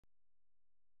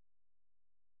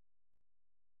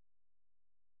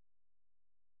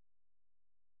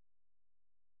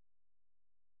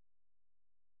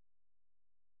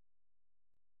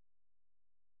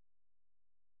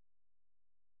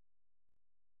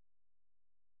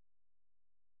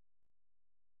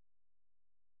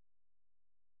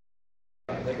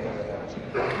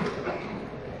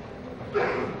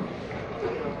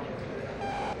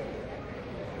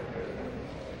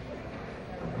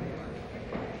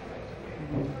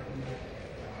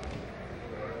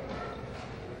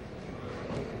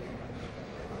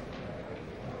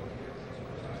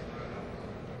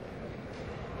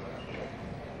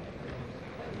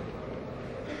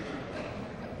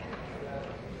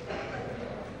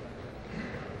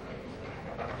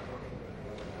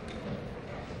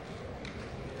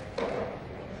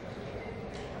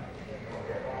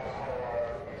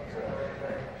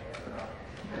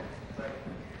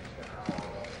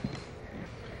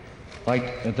I'd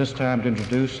like at this time to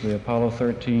introduce the Apollo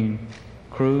 13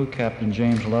 crew, Captain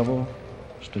James Lovell,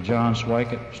 Mr. John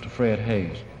Swigert, Mr. Fred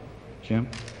Haise. Jim?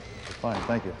 Fine,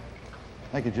 thank you.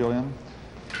 Thank you, Julian.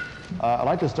 I'd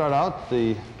like to start out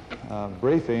the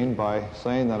briefing by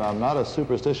saying that I'm not a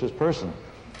superstitious person.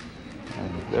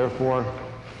 And therefore,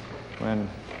 when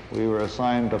we were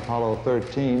assigned Apollo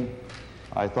 13,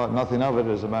 I thought nothing of it.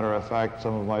 As a matter of fact,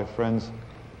 some of my friends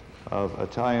of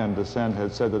Italian descent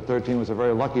had said that 13 was a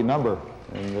very lucky number,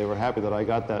 and they were happy that I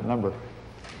got that number.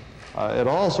 It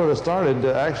all sort of started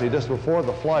actually just before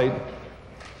the flight,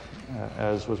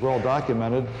 as was well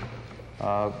documented.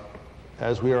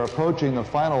 As we are approaching the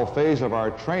final phase of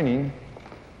our training,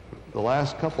 the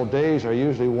last couple days are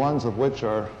usually ones of which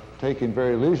are taken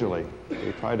very leisurely.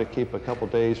 We try to keep a couple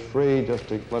days free just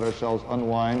to let ourselves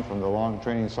unwind from the long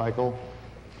training cycle,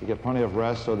 to get plenty of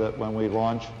rest so that when we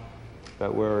launch,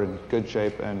 that we're in good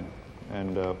shape and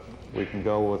we can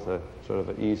go with a sort of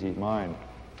an easy mind.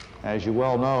 As you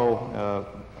well know,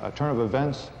 a turn of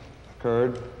events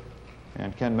occurred,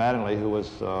 and Ken Mattingly, who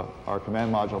was our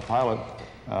command module pilot,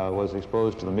 was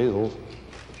exposed to the measles.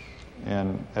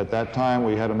 And at that time,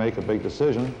 we had to make a big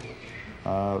decision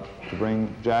to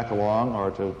bring Jack along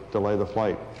or to delay the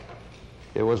flight.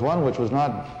 It was one which was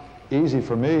not easy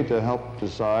for me to help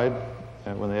decide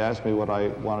when they asked me what I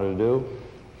wanted to do,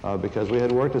 because we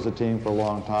had worked as a team for a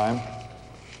long time.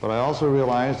 But I also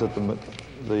realized that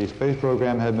the space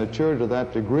program had matured to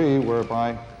that degree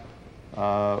whereby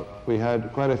we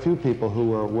had quite a few people who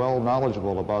were well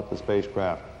knowledgeable about the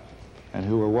spacecraft and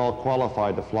who were well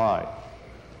qualified to fly.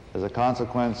 As a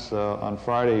consequence, on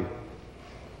Friday,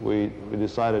 we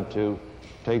decided to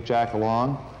take Jack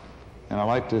along, and I'd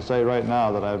like to say right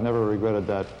now that I've never regretted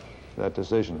that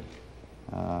decision.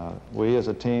 We as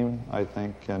a team, I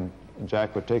think, and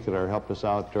Jack in particular, helped us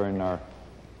out during our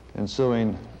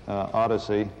ensuing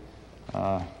odyssey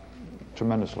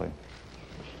tremendously.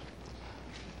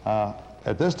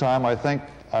 At this time, I think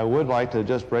I would like to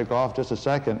just break off just a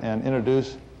second and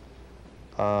introduce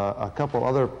a couple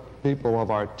other people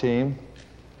of our team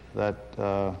that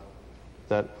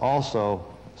also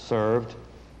served,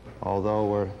 although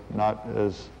we're not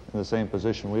as in the same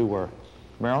position we were.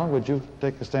 Marilyn, would you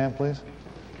take a stand, please?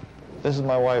 This is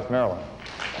my wife, Marilyn.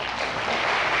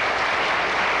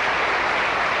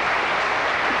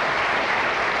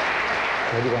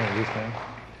 What do you want to do, Stan?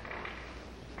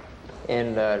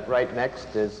 And right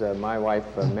next is my wife,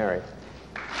 Mary.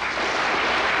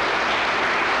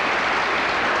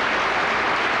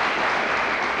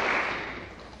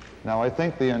 Now, I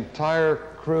think the entire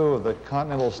crew of the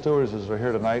Continental Stewardesses are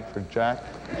here tonight for Jack.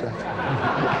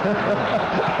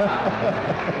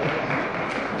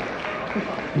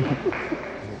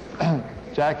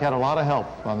 Jack had a lot of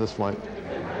help on this flight.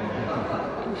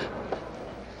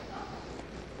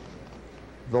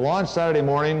 The launch Saturday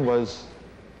morning was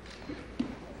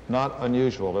not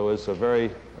unusual. It was a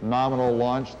very nominal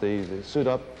launch. The suit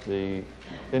up, the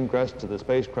ingress to the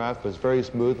spacecraft was very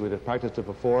smooth. We had practiced it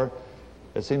before.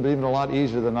 It seemed even a lot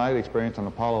easier than I had experienced on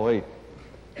Apollo 8.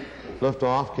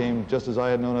 Liftoff came just as I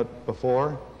had known it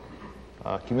before.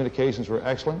 Communications were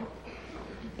excellent,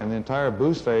 and the entire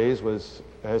boost phase was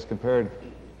compared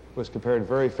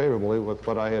very favorably with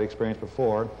what I had experienced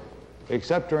before,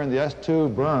 except during the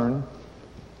S2 burn,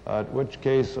 in which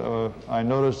case I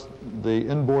noticed the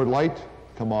inboard light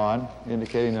come on,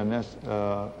 indicating on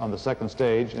the second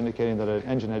stage, indicating that an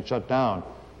engine had shut down.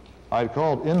 I'd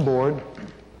called inboard,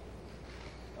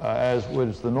 as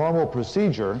was the normal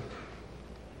procedure,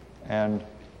 and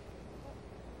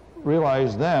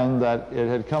realized then that it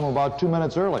had come about 2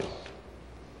 minutes early.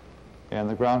 And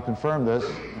the ground confirmed this,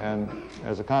 and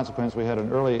as a consequence, we had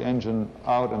an early engine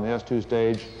out in the S2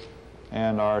 stage,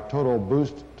 and our total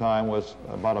boost time was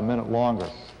about a minute longer.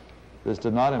 This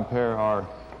did not impair our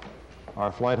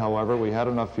flight, however. We had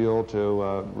enough fuel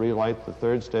to relight the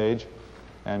third stage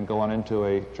and go on into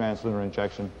a translunar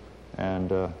injection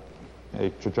and a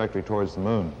trajectory towards the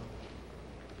moon.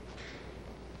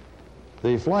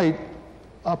 The flight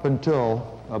up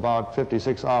until about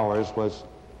 56 hours was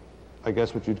I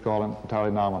guess what you'd call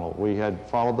entirely nominal. We had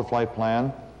followed the flight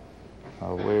plan.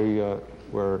 We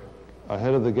were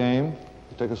ahead of the game.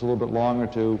 It took us a little bit longer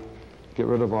to get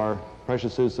rid of our pressure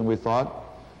suits than we thought.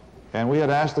 And we had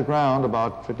asked the ground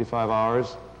about 55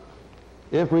 hours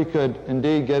if we could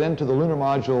indeed get into the lunar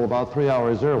module about 3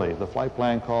 hours early. The flight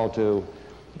plan called to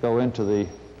go into the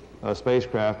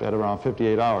spacecraft at around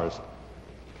 58 hours.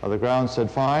 The ground said,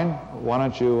 fine, why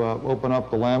don't you open up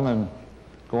the LEM and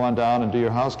go on down and do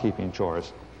your housekeeping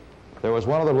chores. There was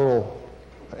one other little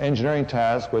engineering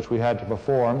task which we had to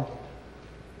perform,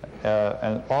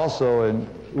 and also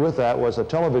with that was a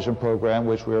television program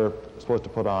which we were supposed to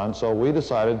put on. So we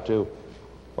decided to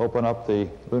open up the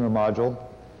lunar module.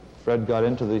 Fred got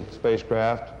into the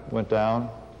spacecraft, went down,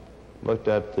 looked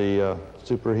at the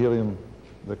superhelium,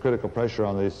 the critical pressure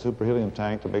on the superhelium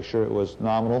tank to make sure it was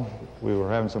nominal. We were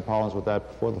having some problems with that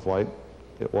before the flight.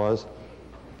 It was.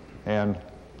 And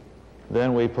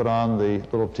then we put on the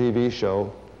little TV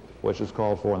show which was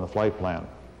called for in the flight plan.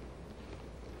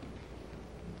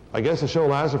 I guess the show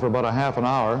lasted for about a half an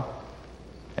hour,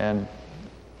 and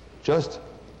just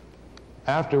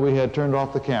after we had turned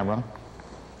off the camera,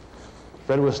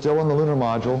 Fred was still in the lunar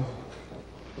module,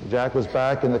 Jack was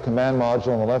back in the command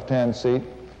module on the left-hand seat,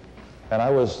 and I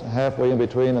was halfway in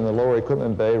between in the lower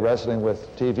equipment bay wrestling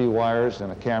with TV wires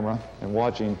and a camera and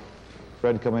watching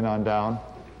Fred coming on down,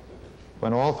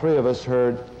 when all three of us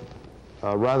heard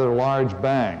a rather large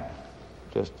bang,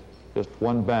 just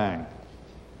one bang.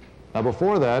 Now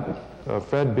before that,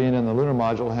 Fred, being in the lunar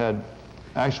module, had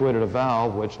actuated a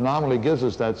valve which normally gives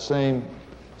us that same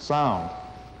sound.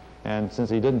 And since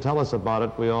he didn't tell us about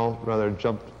it, we all rather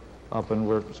jumped up and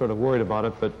were sort of worried about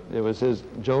it, but it was his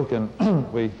joke, and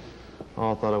we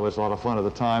all thought it was a lot of fun at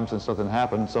the time since nothing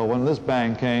happened. So when this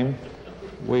bang came,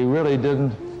 we really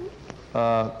didn't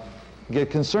get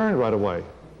concerned right away.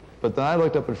 But then I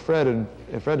looked up at Fred, and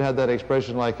Fred had that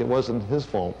expression like it wasn't his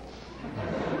fault.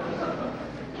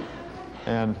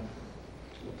 And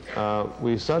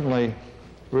we suddenly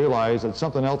realized that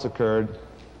something else occurred,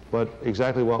 but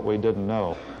exactly what we didn't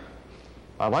know.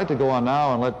 I'd like to go on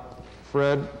now and let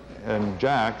Fred and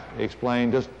Jack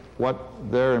explain just what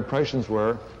their impressions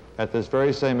were at this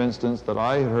very same instance that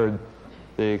I heard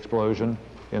the explosion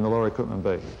in the lower equipment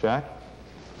bay. Jack?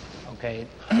 Okay.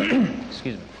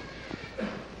 Excuse me.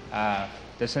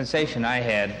 The sensation I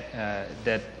had,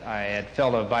 that I had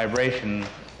felt a vibration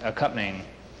accompanying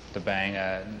the bang,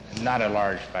 not a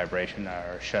large vibration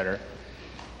or shudder.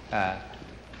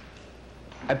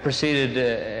 I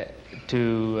proceeded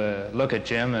to look at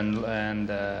Jim, and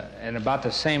about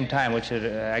the same time, which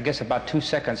I guess about 2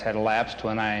 seconds had elapsed,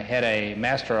 when I had a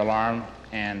master alarm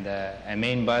and a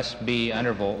main bus B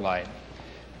undervolt light.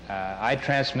 I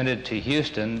transmitted to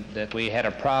Houston that we had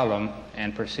a problem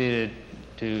and proceeded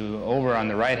to over on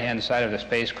the right-hand side of the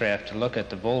spacecraft to look at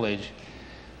the voltage.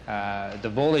 The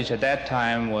voltage at that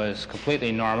time was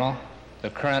completely normal.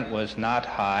 The current was not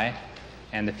high,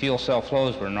 and the fuel cell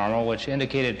flows were normal, which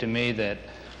indicated to me that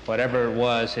whatever it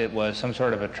was some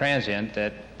sort of a transient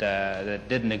that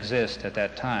didn't exist at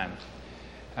that time.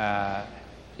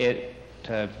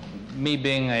 Me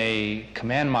being a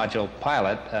command module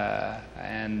pilot,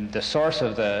 and the source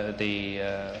of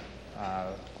the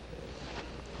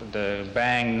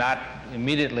bang not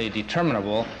immediately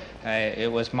determinable,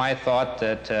 it was my thought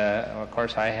that, of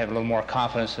course, I have a little more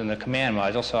confidence in the command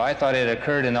module, so I thought it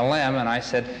occurred in the LEM, and I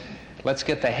said, let's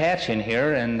get the hatch in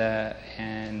here,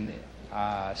 and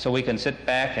so we can sit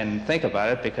back and think about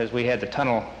it, because we had the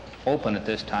tunnel open at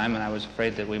this time, and I was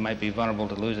afraid that we might be vulnerable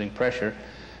to losing pressure.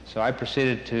 So I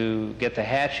proceeded to get the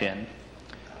hatch in,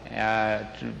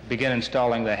 to begin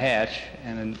installing the hatch,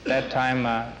 and at that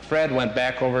time Fred went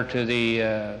back over to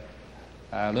the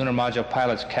lunar module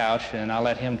pilot's couch, and I'll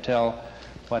let him tell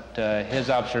what his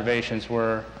observations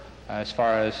were as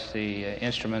far as the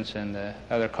instruments and the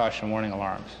other caution warning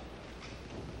alarms.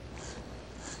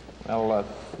 Well,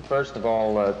 first of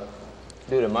all,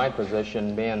 due to my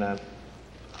position being a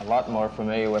lot more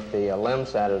familiar with the LEM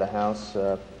side of the house,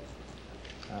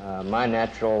 my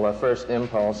natural first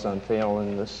impulse on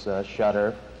feeling this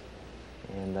shudder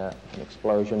and an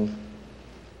explosion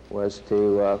was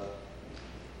to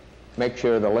make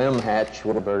sure the LEM hatch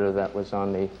would have diverted that was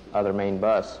on the other main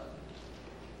bus.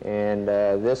 And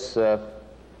this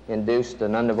induced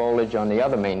an undervoltage on the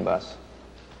other main bus.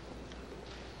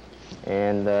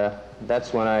 And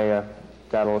that's when I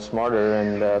got a little smarter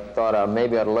and thought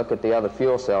maybe I ought to look at the other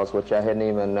fuel cells, which I hadn't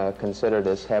even considered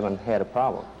as having had a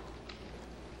problem.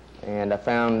 And I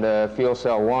found fuel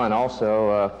cell 1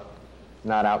 also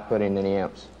not outputting any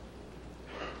amps.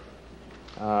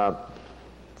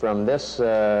 from this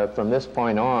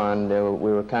point on,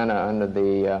 we were kind of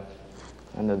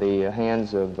under the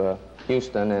hands of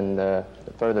Houston and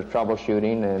further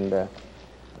troubleshooting and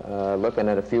looking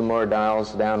at a few more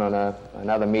dials down on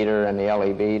another meter in the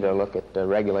LEB to look at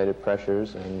regulated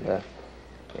pressures, and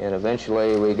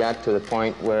eventually we got to the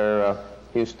point where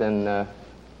Houston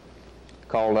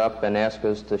called up and asked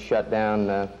us to shut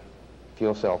down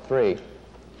fuel cell 3,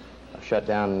 shut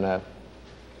down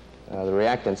the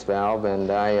reactance valve, and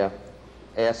I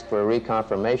asked for a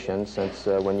reconfirmation, since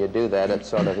when you do that, it's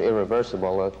sort of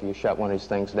irreversible. If you shut one of these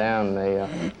things down, they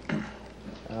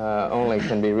only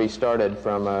can be restarted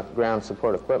from ground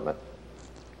support equipment.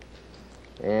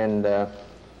 And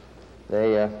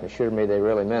they assured me they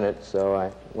really meant it, so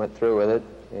I went through with it,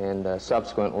 and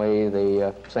subsequently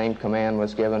the same command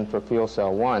was given for fuel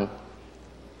cell 1.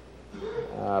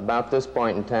 About this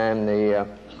point in time, the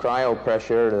cryo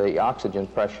pressure, the oxygen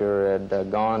pressure,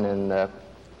 had gone in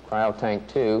cryo tank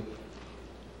 2,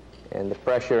 and the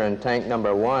pressure in tank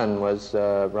number 1 was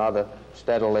rather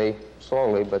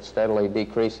slowly but steadily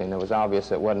decreasing. It was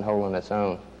obvious it wasn't holding its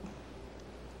own.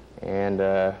 And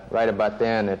right about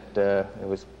then, it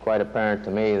was quite apparent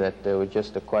to me that it was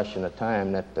just a question of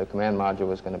time that the command module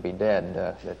was going to be dead,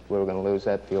 that we were going to lose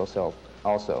that fuel cell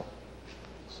also.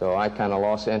 So I kind of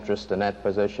lost interest in that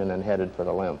position and headed for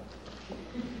the limb.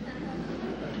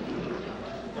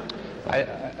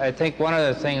 I think one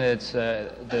other thing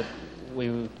that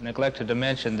we neglected to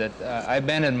mention, that I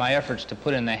abandoned my efforts to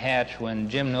put in the hatch when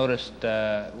Jim noticed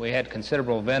we had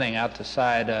considerable venting out the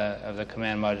side of the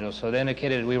command module. So it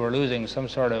indicated we were losing some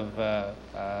sort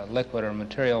of liquid or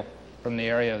material from the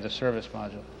area of the service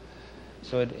module.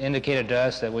 So it indicated to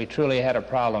us that we truly had a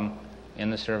problem in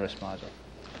the service module.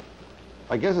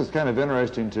 I guess it's kind of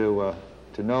interesting to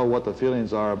know what the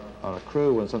feelings are on a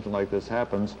crew when something like this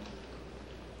happens.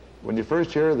 When you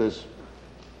first hear this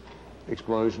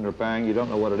explosion or bang, you don't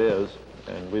know what it is,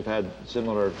 and we've had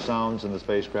similar sounds in the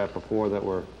spacecraft before that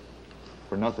were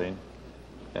for nothing.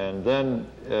 And then,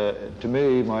 to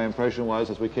me, my impression was,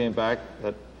 as we came back,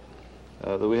 that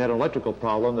we had an electrical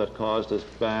problem that caused this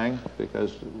bang,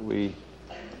 because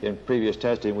in previous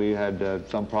testing, we had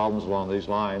some problems along these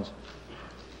lines.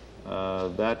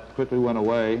 That quickly went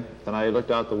away. Then I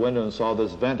looked out the window and saw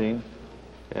this venting,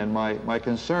 and my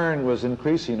concern was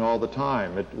increasing all the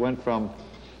time. It went from,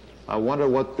 I wonder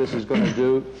what this is going to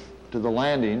do to the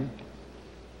landing,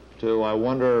 to I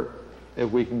wonder if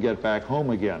we can get back home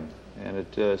again. And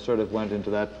it sort of went into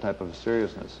that type of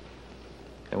seriousness.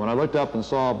 And when I looked up and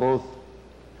saw both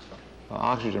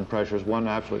oxygen pressures, one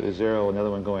absolutely zero and the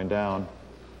other one going down,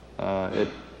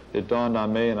 it dawned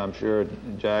on me, and I'm sure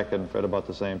Jack and Fred about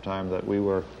the same time, that we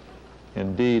were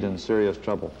indeed in serious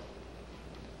trouble.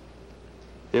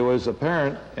 It was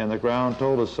apparent, and the ground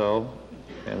told us so,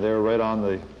 and they were right on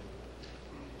the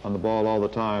ball all the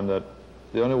time, that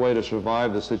the only way to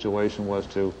survive the situation was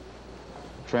to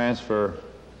transfer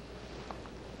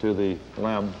to the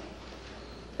LEM.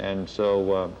 And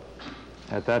so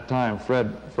at that time,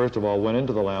 Fred, first of all, went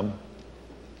into the LEM,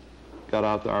 got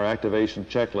out our activation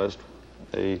checklist,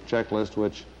 a checklist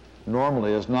which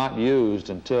normally is not used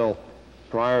until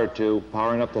prior to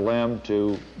powering up the LEM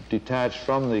to detach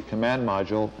from the command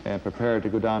module and prepare to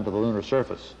go down to the lunar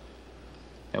surface.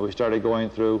 And we started going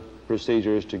through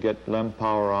procedures to get LEM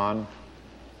power on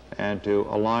and to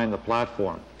align the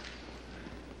platform.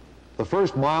 The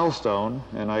first milestone,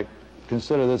 and I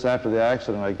consider this after the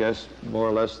accident, I guess, more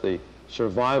or less the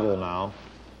survival now,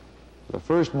 the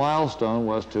first milestone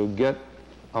was to get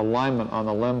alignment on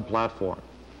the LEM platform.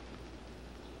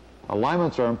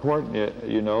 Alignments are important,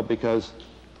 you know, because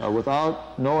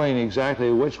without knowing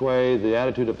exactly which way the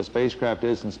attitude of a spacecraft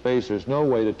is in space, there's no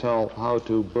way to tell how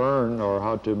to burn or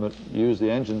how to use the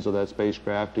engines of that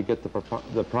spacecraft to get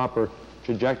the proper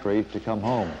trajectory to come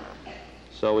home.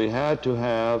 So we had to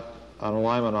have an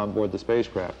alignment on board the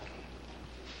spacecraft.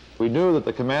 We knew that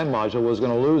the command module was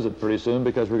going to lose it pretty soon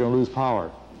because we're going to lose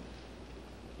power.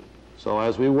 So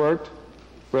as we worked,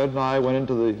 Fred and I went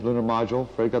into the lunar module.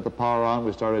 Fred got the power on.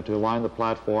 We started to align the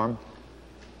platform.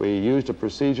 We used a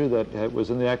procedure that was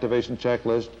in the activation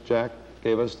checklist. Jack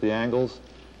gave us the angles.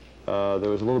 There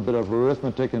was a little bit of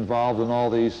arithmetic involved in all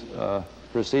these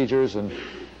procedures, and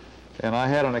I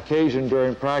had on occasion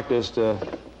during practice to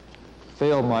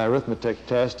fail my arithmetic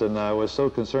test, and I was so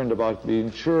concerned about being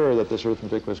sure that this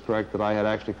arithmetic was correct that I had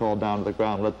actually called down to the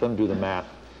ground, let them do the math,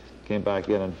 came back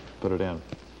in and put it in.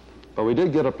 But we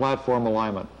did get a platform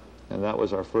alignment, and that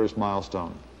was our first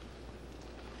milestone.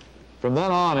 From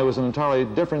then on, it was an entirely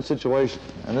different situation,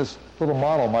 and this little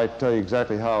model might tell you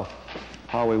exactly how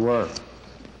we were.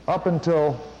 Up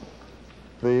until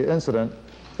the incident,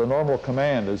 the normal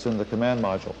command is in the command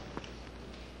module.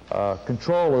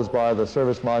 Control is by the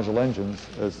service module engines,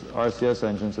 as RCS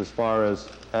engines, as far as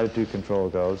attitude control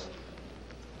goes.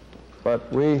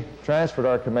 But we transferred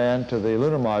our command to the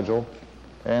lunar module,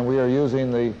 and we are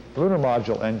using the lunar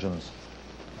module engines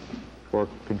for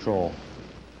control.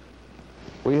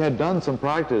 We had done some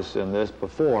practice in this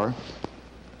before,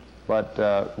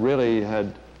 but really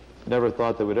had never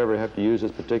thought that we'd ever have to use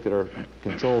this particular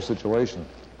control situation.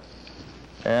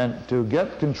 And to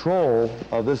get control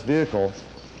of this vehicle,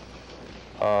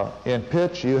 in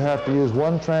pitch, you have to use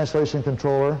one translation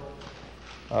controller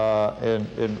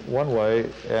in one way,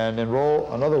 and in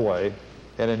roll another way,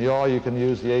 and in yaw you can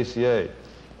use the ACA.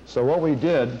 So what we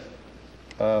did,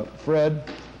 Fred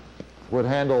would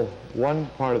handle one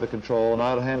part of the control, and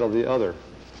I'd handle the other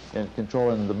in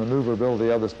controlling the maneuverability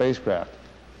of the spacecraft.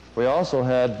 We also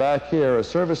had back here a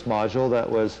service module that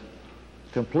was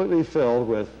completely filled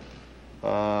with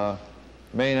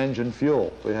main engine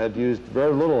fuel. We had used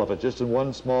very little of it, just in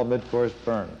one small mid-course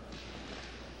burn.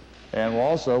 And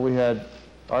also we had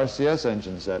RCS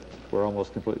engines that were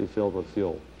almost completely filled with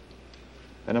fuel.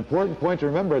 An important point to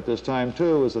remember at this time,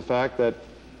 too, is the fact that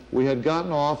we had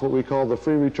gotten off what we call the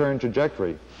free return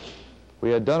trajectory. We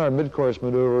had done our mid-course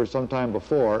maneuver sometime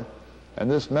before, and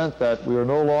this meant that we were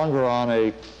no longer on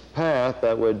a path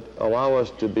that would allow us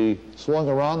to be swung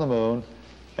around the moon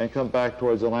and come back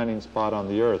towards the landing spot on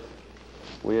the Earth.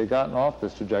 We had gotten off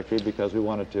this trajectory because we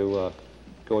wanted to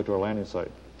go to our landing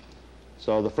site.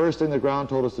 So the first thing the ground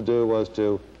told us to do was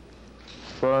to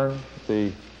burn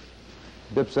the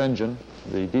DIPS engine,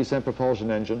 the descent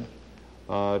propulsion engine,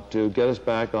 to get us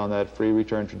back on that free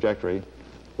return trajectory,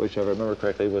 which, if I remember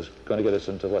correctly, was going to get us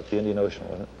into, what, the Indian Ocean,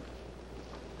 wasn't it?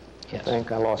 Yes. I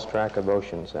think I lost track of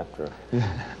oceans after a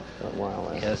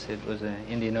while. Yes, it was the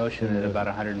Indian Ocean at about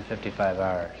 155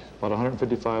 hours. About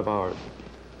 155 hours.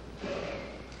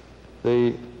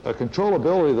 The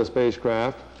controllability of the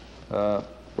spacecraft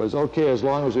was okay as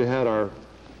long as we had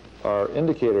our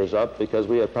indicators up, because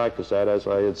we had practiced that, as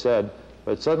I had said.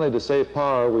 But suddenly, to save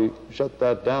power, we shut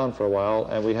that down for a while,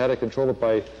 and we had to control it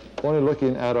by only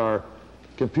looking at our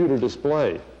computer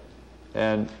display.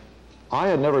 And I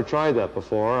had never tried that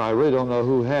before. I really don't know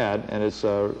who had, and it's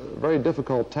a very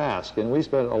difficult task. And we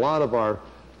spent a lot of our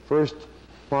first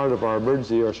part of our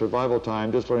emergency or survival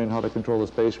time just learning how to control the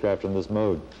spacecraft in this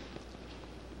mode.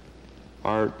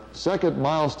 Our second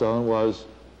milestone was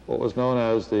what was known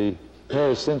as the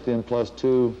Paracynthian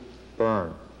 +2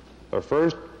 burn. Our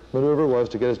first maneuver was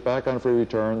to get us back on free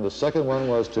return. The second one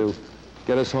was to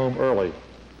get us home early.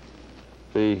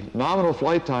 The nominal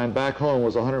flight time back home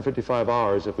was 155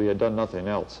 hours if we had done nothing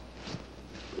else.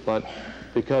 But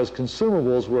because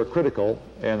consumables were critical,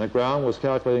 and the ground was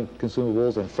calculating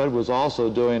consumables, and Fred was also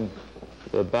doing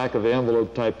the back of the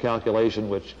envelope type calculation,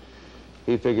 which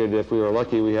he figured if we were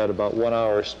lucky we had about 1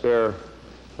 hour spare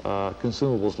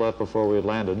consumables left before we had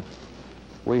landed.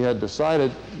 We had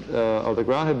decided, or the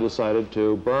ground had decided,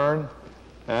 to burn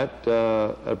at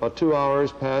about 2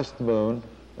 hours past the moon,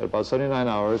 at about 79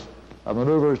 hours, a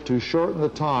maneuver to shorten the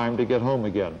time to get home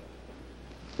again.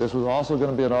 This was also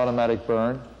going to be an automatic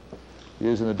burn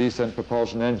using the descent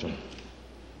propulsion engine.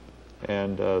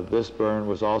 And this burn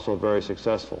was also very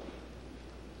successful.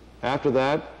 After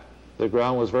that, the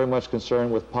ground was very much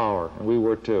concerned with power, and we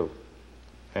were too.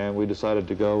 And we decided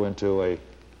to go into a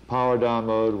power down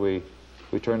mode.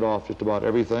 We turned off just about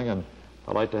everything, and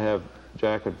I'd like to have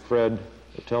Jack and Fred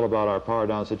tell about our power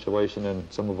down situation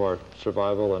and some of our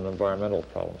survival and environmental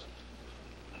problems.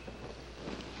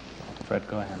 Fred,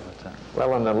 go ahead with that.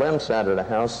 Well, on the LEM side of the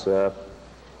house,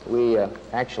 we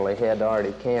actually had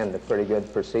already canned a pretty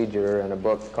good procedure in a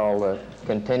book called the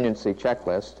Contingency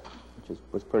Checklist, which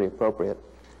was pretty appropriate.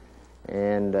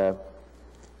 And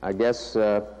I guess,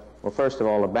 well, first of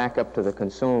all, to back up to the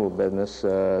consumable business,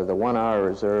 the 1 hour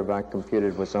reserve I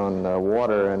computed was on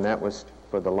water, and that was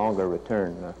for the longer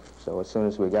return. So as soon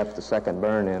as we got the second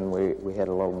burn in, we had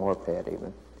a little more pad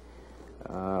even.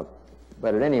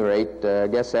 But at any rate, I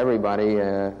guess everybody,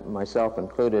 myself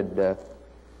included,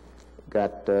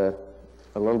 got a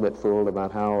little bit fooled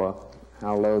about how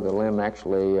low the LEM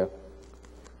actually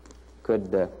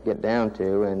could get down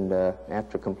to, and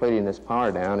after completing this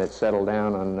power down, it settled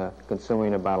down on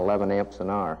consuming about 11 amps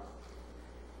an hour.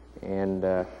 And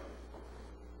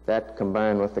that,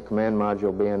 combined with the command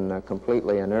module being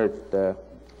completely inert,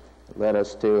 led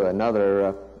us to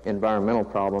another environmental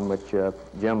problem, which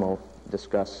Jim will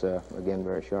discuss again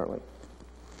very shortly.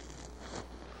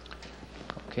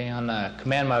 Okay, on the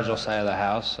command module side of the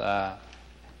house,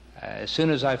 as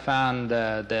soon as I found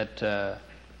that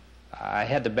I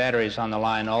had the batteries on the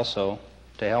line also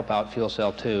to help out fuel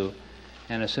cell 2,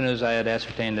 and as soon as I had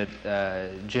ascertained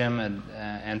that Jim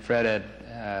and Fred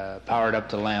had powered up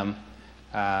the LEM,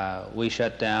 we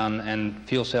shut down, and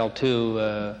fuel cell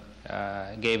 2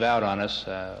 gave out on us.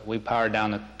 We powered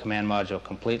down the command module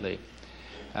completely.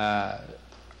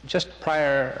 Just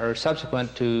prior or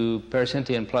subsequent to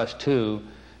Paracynthian Plus 2,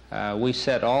 we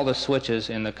set all the switches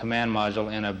in the command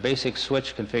module in a basic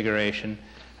switch configuration.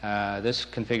 This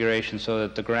configuration so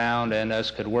that the ground and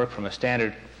us could work from a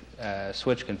standard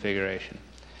switch configuration.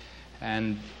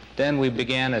 And then we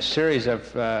began a series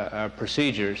of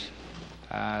procedures.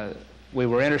 We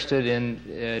were interested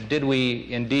in, did we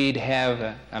indeed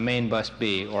have a main bus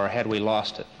B, or had we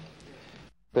lost it?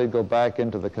 They'd go back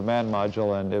into the command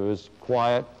module, and it was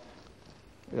quiet,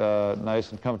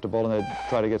 nice and comfortable, and they'd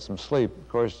try to get some sleep. Of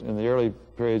course, in the early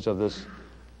periods of this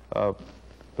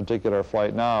particular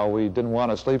flight now, we didn't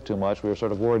want to sleep too much. We were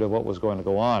sort of worried of what was going to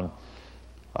go on.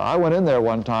 I went in there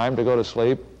one time to go to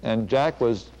sleep, and Jack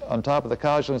was on top of the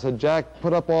couch, and I said, "Jack,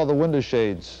 put up all the window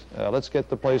shades. Let's get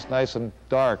the place nice and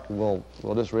dark. We'll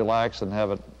just relax and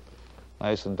have it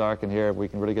nice and dark in here. We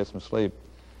can really get some sleep."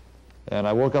 And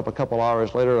I woke up a couple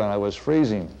hours later, and I was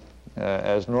freezing.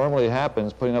 As normally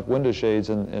happens, putting up window shades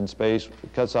in space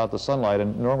cuts out the sunlight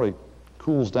and normally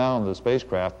cools down the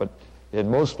spacecraft, but in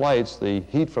most flights, the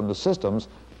heat from the systems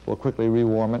will quickly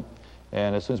rewarm it,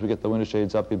 and as soon as we get the window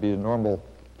shades up, you'll be in normal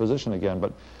position again.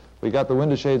 But we got the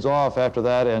window shades off after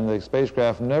that, and the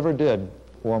spacecraft never did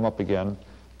warm up again.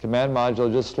 Command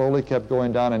module just slowly kept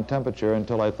going down in temperature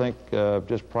until I think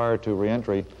just prior to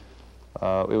reentry,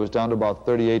 it was down to about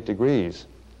 38 degrees.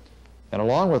 And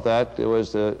along with that, it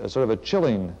was a sort of a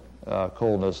chilling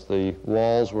coldness. The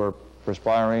walls were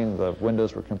perspiring, the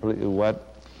windows were completely wet,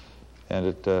 and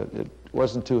it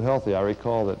wasn't too healthy. I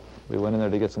recall that we went in there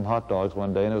to get some hot dogs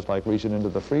one day, and it was like reaching into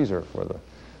the freezer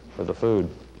for the food.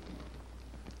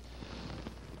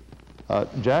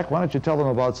 Jack, why don't you tell them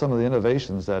about some of the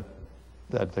innovations that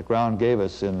the ground gave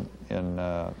us in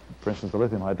for instance, the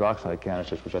lithium hydroxide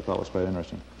canisters, which I thought was quite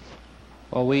interesting.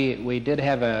 Well, we did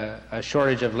have a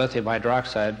shortage of lithium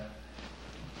hydroxide,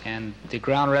 and the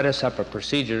ground read us up a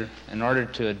procedure in order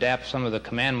to adapt some of the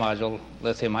command module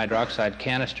lithium hydroxide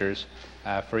canisters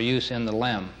for use in the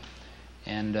LEM.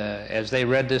 And as they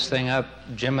read this thing up,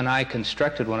 Jim and I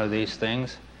constructed one of these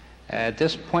things. At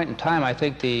this point in time, I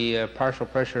think the partial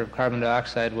pressure of carbon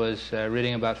dioxide was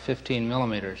reading about 15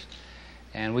 millimeters.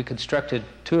 And we constructed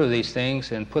 2 of these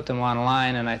things and put them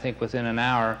online, and I think within an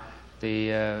hour,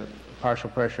 the partial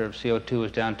pressure of CO2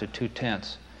 was down to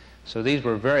 2/10. So these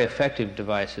were very effective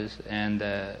devices, and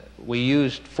we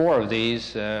used 4 of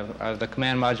these, of the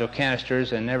command module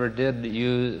canisters, and never did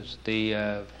use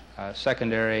the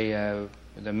secondary,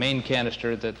 the main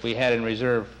canister that we had in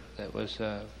reserve that was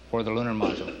for the lunar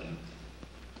module.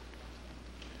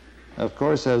 Of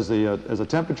course, as the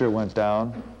temperature went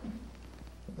down,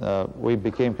 we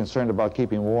became concerned about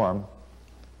keeping warm.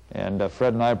 And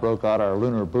Fred and I broke out our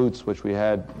lunar boots, which we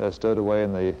had stowed away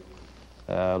in the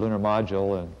lunar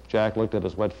module, and Jack looked at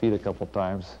his wet feet a couple of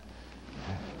times.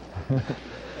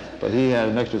 But he had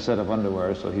an extra set of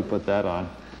underwear, so he put that on.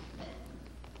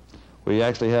 We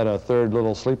actually had a 3rd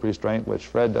little sleep restraint, which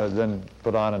Fred then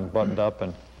put on and buttoned up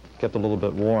and kept a little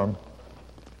bit warm.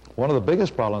 One of the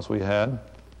biggest problems we had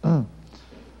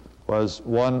was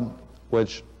one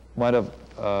which might have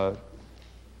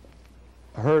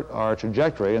hurt our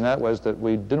trajectory, and that was that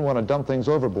we didn't want to dump things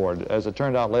overboard. As it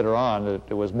turned out later on,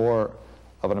 it was more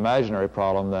of an imaginary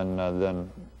problem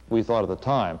than we thought at the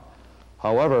time.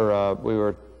 However,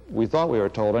 we thought we were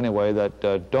told anyway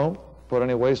that don't put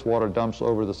any wastewater dumps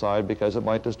over the side because it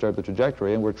might disturb the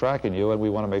trajectory, and we're tracking you, and we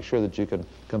want to make sure that you can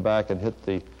come back and hit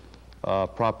the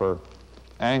proper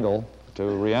angle to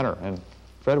re-enter. And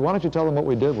Fred, why don't you tell them what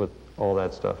we did with all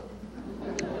that stuff?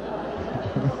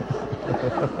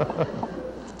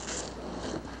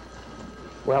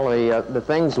 Well, the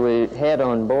things we had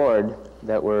on board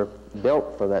that were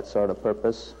built for that sort of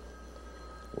purpose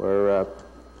were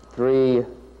 3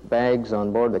 bags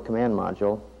on board the command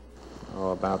module,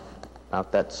 about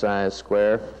that size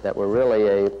square, that were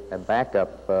really a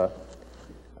backup,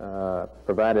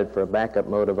 provided for a backup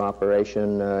mode of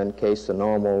operation in case the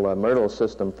normal Myrtle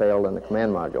system failed in the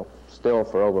command module, still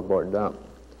for overboard dump.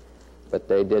 But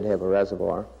they did have a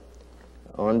reservoir.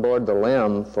 On board the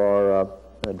LEM for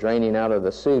draining out of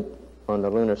the suit on the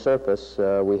lunar surface,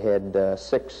 we had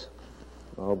 6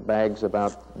 bags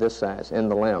about this size in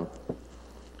the LEM.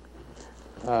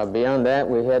 Beyond that,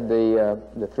 we had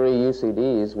the 3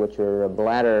 UCDs, which are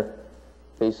bladder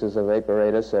pieces of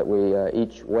apparatus that we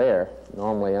each wear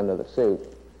normally under the suit.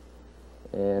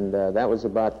 And that was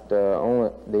about the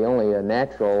only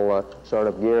natural sort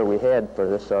of gear we had for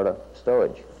this sort of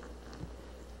stowage.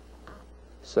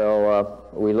 So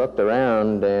we looked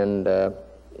around, and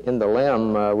in the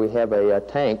limb we have a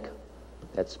tank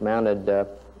that's mounted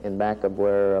in back of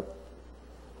where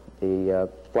the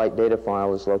flight data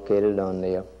file is located on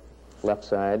the left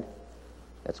side.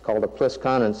 It's called a Pliss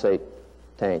condensate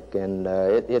tank, and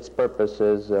its purpose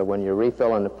is when you're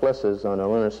refilling the plisses on a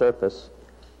lunar surface,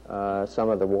 some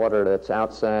of the water that's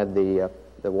outside the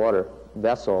water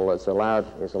vessel is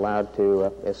allowed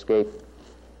to escape,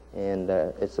 and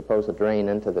it's supposed to drain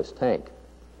into this tank.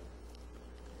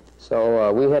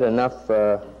 So we had enough,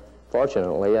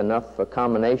 fortunately, enough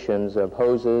combinations of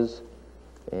hoses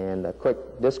and quick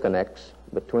disconnects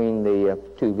between the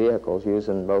two vehicles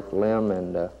using both limb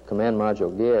and command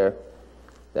module gear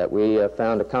that we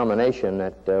found a combination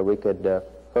that we could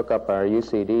hook up our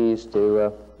UCDs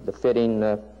to the fitting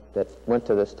that went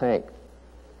to this tank.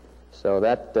 So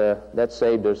that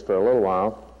saved us for a little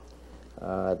while.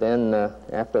 Then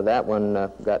after that one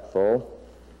got full,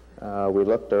 we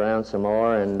looked around some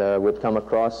more, and we'd come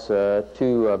across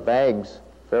two bags,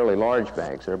 fairly large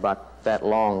bags. They're about that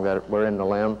long that were in the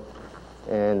limb.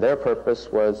 And their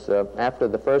purpose was, after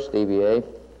the first DVA,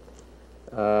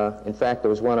 in fact, there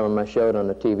was one of them I showed on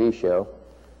the TV show.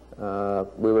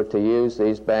 We were to use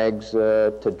these bags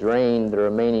to drain the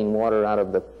remaining water out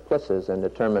of the plisses and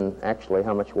determine actually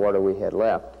how much water we had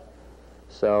left.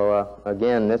 So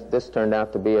again, this turned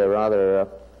out to be a rather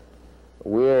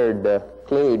weird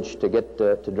kludge to get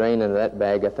to drain into that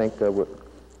bag. I think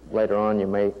later on you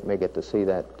may get to see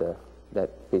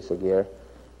that piece of gear.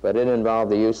 But it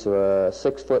involved the use of a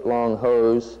 6-foot-long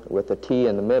hose with a T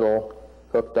in the middle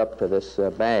hooked up to this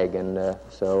bag, and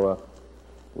so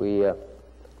we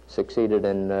succeeded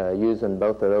in using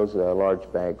both of those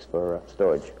large bags for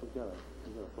storage.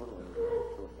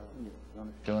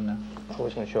 Doing now? I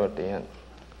was going to show at the end.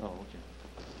 Oh, okay.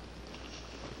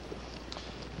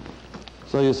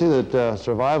 So you see that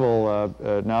survival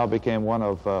now became one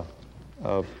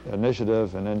of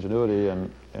initiative and ingenuity,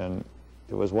 and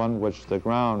it was one which the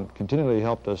ground continually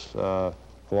helped us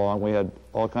along. We had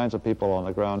all kinds of people on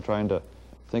the ground trying to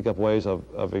think up ways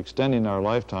of extending our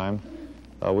lifetime.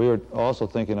 We were also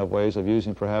thinking of ways of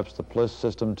using perhaps the Pliss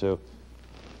system to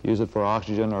use it for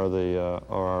oxygen or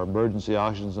our emergency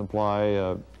oxygen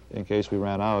supply in case we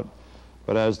ran out.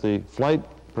 But as the flight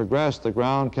progressed, the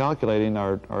ground calculating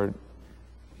our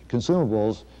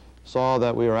consumables saw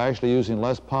that we were actually using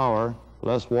less power,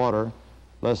 less water,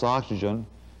 less oxygen,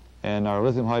 and our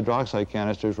lithium hydroxide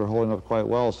canisters were holding up quite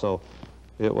well. So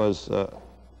it was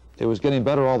getting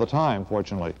better all the time,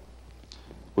 fortunately.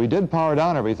 We did power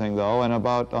down everything, though, and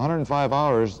about 105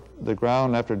 hours, the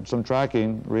ground, after some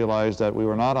tracking, realized that we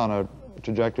were not on a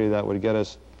trajectory that would get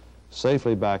us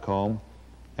safely back home,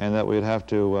 and that we'd have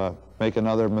to make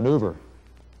another maneuver.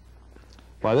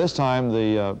 By this time,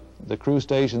 the crew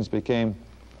stations became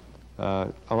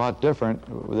a lot different.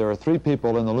 There are 3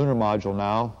 people in the lunar module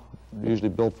now, usually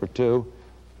built for 2,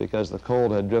 because the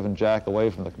cold had driven Jack away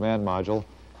from the command module.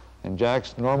 And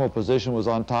Jack's normal position was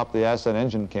on top of the ascent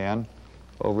engine can,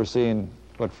 overseeing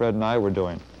what Fred and I were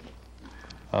doing.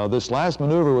 This last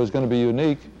maneuver was going to be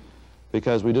unique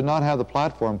because we did not have the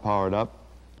platform powered up,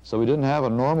 so we didn't have a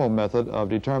normal method of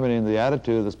determining the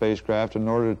attitude of the spacecraft in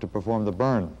order to perform the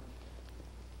burn.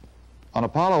 On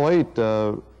Apollo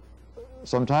 8,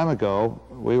 some time ago,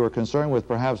 we were concerned with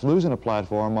perhaps losing a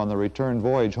platform on the return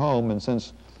voyage home, and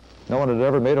since no one had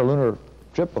ever made a lunar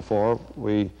trip before,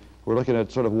 we were looking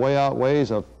at sort of way out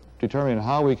ways of determining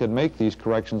how we could make these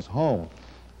corrections home.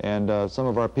 And some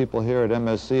of our people here at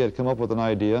MSC had come up with an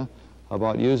idea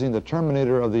about using the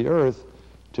terminator of the Earth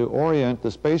to orient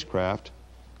the spacecraft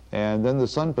and then the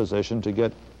sun position to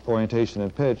get orientation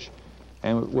and pitch.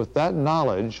 And with that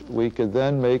knowledge, we could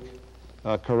then make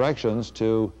corrections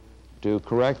to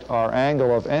correct our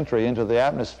angle of entry into the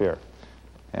atmosphere.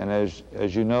 And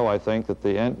as you know, I think that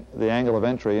the angle of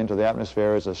entry into the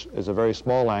atmosphere is a very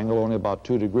small angle, only about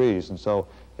 2 degrees, and so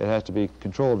it has to be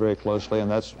controlled very closely, and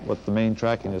that's what the main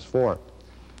tracking is for.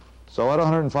 So at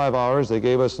 105 hours, they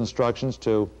gave us instructions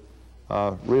to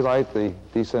relight the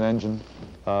descent engine,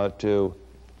 to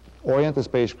orient the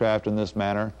spacecraft in this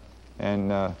manner,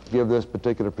 and give this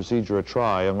particular procedure a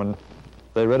try. And when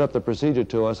they read up the procedure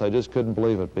to us, I just couldn't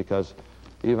believe it, because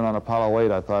even on Apollo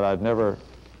 8, I thought I'd never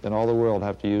in all the world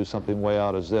have to use something way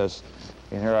out as this.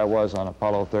 And here I was on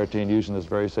Apollo 13 using this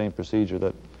very same procedure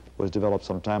that was developed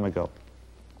some time ago.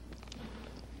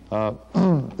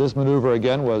 This maneuver,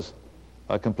 again, was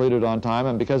completed on time,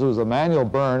 and because it was a manual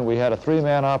burn, we had a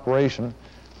 3-man operation.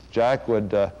 Jack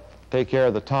would take care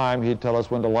of the time. He'd tell us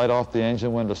when to light off the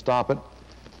engine, when to stop it.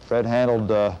 Fred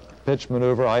handled pitch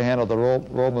maneuver, I handled the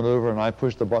roll maneuver, and I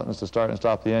pushed the buttons to start and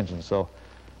stop the engine. So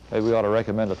maybe we ought to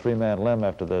recommend a 3-man LEM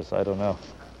after this. I don't know.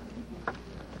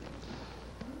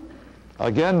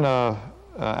 Again,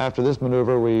 after this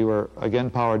maneuver, we were again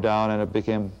powered down, and it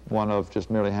became one of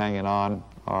just merely hanging on.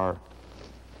 Our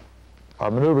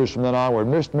maneuvers from then on were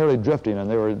merely drifting, and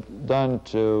they were done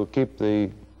to keep the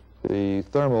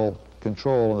thermal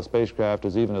control in the spacecraft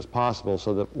as even as possible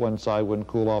so that one side wouldn't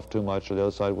cool off too much or the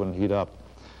other side wouldn't heat up.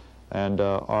 And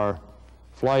our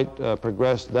flight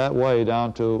progressed that way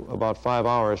down to about 5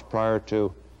 hours prior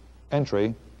to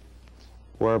entry,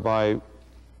 whereby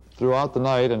throughout the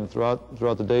night and throughout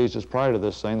the days just prior to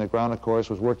this thing, the ground, of course,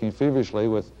 was working feverishly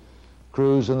with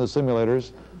crews in the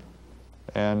simulators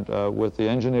and with the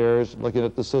engineers looking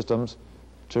at the systems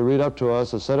to read up to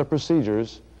us a set of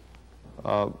procedures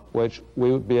which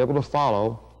we would be able to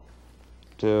follow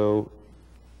to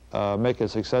make a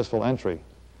successful entry.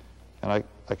 And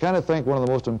I kind of think one of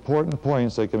the most important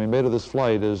points that can be made of this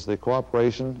flight is the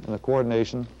cooperation and the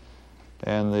coordination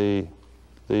and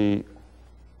the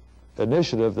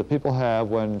initiative that people have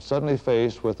when suddenly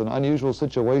faced with an unusual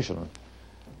situation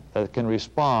that can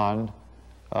respond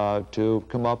to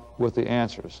come up with the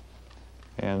answers.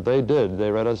 And they did. They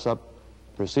read us up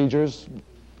procedures.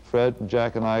 Fred,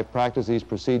 Jack, and I practiced these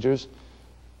procedures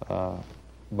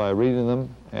by reading them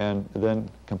and then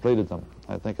completed them.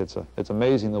 I think it's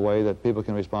amazing the way that people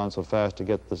can respond so fast to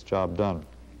get this job done.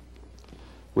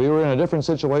 We were in a different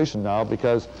situation now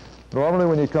because normally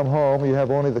when you come home, you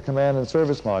have only the command and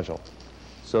service module.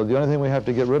 So the only thing we have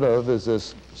to get rid of is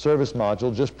this service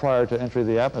module just prior to entry of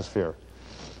the atmosphere.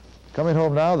 Coming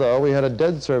home now, though, we had a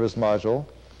dead service module.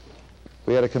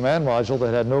 We had a command module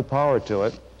that had no power to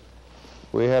it.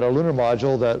 We had a lunar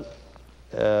module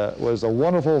that was a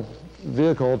wonderful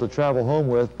vehicle to travel home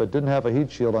with, but didn't have a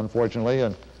heat shield,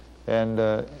 unfortunately,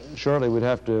 and shortly we'd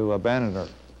have to abandon her.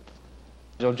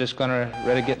 I'm just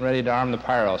getting ready to arm the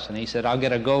pyros, and he said, "I'll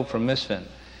get a go from Miss Finn."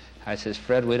 I says,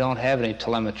 "Fred, we don't have any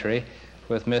telemetry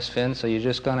with Miss Finn, so you're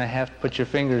just going to have to put your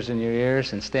fingers in your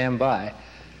ears and stand by."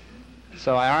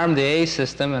 So I armed the A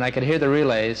system, and I could hear the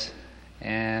relays,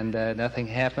 and nothing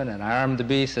happened, and I armed the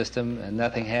B system, and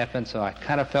nothing happened, so I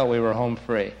kind of felt we were home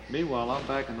free. Meanwhile, I'm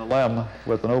back in the LEM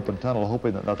with an open tunnel,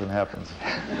 hoping that nothing happens.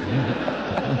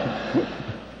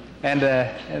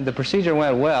 And the procedure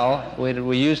went well.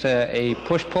 We used a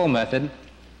push-pull method,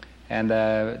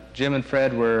 and Jim and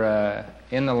Fred were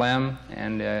in the LEM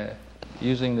and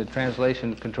using the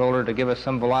translation controller to give us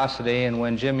some velocity, and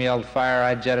when Jim yelled fire,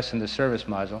 I jettisoned the service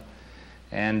module,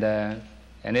 and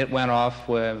it went off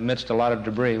amidst a lot of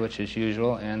debris, which is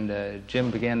usual, and Jim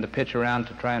began to pitch around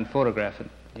to try and photograph it.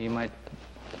 You might,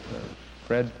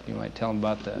 Fred, you might tell him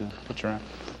about the pitch around.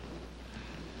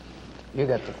 You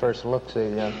got the first look,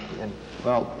 see.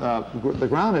 Well, the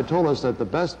ground had told us that the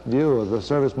best view of the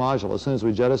service module, as soon as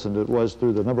we jettisoned it, was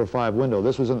through the number 5 window.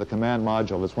 This was in the command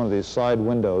module. It's one of these side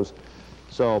windows.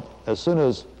 So as soon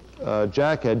as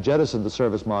Jack had jettisoned the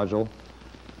service module,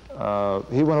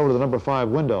 he went over to the number 5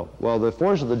 window. Well, the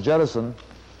force of the jettison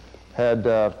had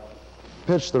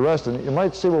pitched the rest, and you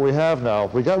might see what we have now.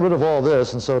 We got rid of all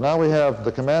this, and so now we have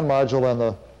the command module and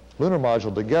the lunar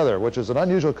module together, which is an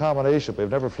unusual combination. We've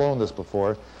never flown this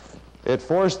before. It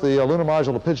forced the lunar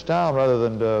module to pitch down rather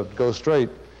than to go straight.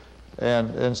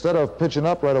 And instead of pitching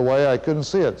up right away, I couldn't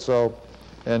see it.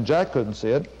 And Jack couldn't see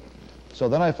it. So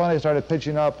then I finally started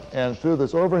pitching up, and through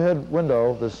this overhead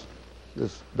window,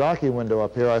 this docking window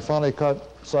up here, I finally caught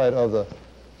sight of the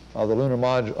lunar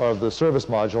module, or the service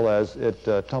module, as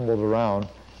it tumbled around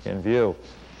in view.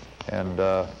 And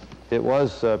it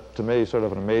was, to me, sort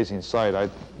of an amazing sight. I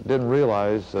didn't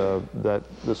realize that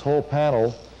this whole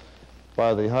panel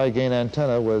by the high gain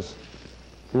antenna was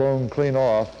blown clean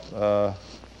off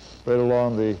right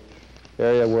along the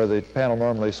area where the panel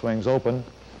normally swings open.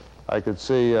 I could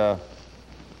see the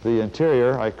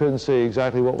interior. I couldn't see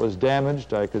exactly what was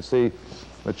damaged. I could see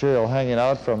material hanging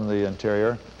out from the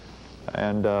interior.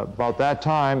 And about that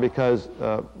time, because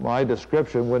my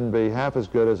description wouldn't be half as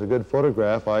good as a good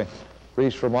photograph, I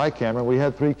reached for my camera. We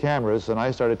had 3 cameras, and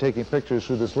I started taking pictures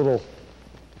through this little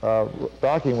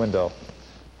docking window.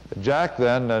 Jack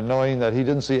then, knowing that he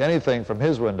didn't see anything from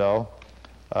his window,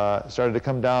 started to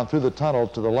come down through the tunnel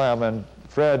to the LEM, and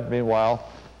Fred, meanwhile,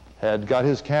 had got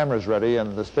his cameras ready,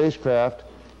 and the spacecraft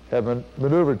had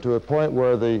maneuvered to a point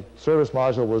where the service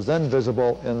module was then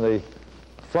visible in the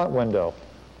front window.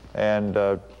 And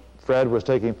Fred was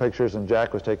taking pictures, and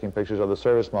Jack was taking pictures of the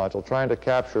service module, trying to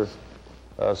capture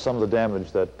some of the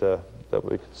damage that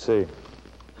we could see.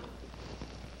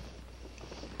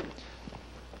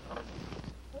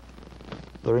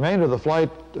 The remainder of the flight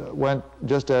went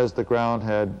just as the ground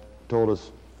had told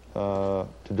us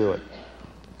to do it.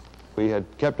 We had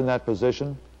kept in that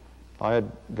position. I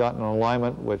had gotten an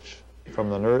alignment which, from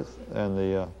the Earth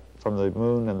and from the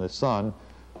Moon and the Sun,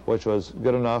 which was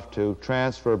good enough to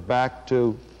transfer back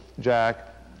to Jack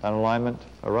an alignment,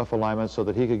 a rough alignment, so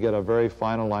that he could get a very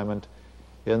fine alignment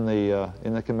in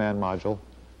the command module.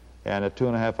 And at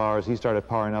 2.5 hours, he started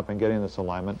powering up and getting this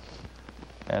alignment.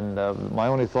 And my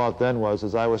only thought then was,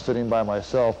 as I was sitting by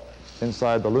myself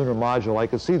inside the lunar module, I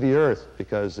could see the Earth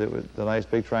because it was the nice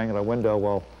big triangular window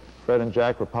while Fred and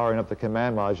Jack were powering up the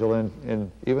command module.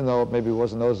 And even though it maybe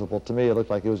wasn't noticeable to me, it looked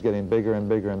like it was getting bigger and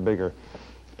bigger and bigger.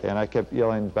 And I kept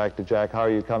yelling back to Jack, "How are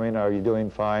you coming? Are you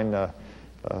doing fine?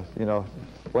 You know,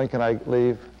 when can I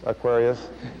leave Aquarius?"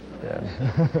 Yeah.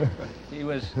 He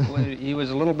was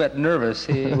a little bit nervous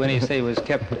when he was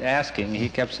kept asking. He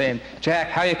kept saying, "Jack,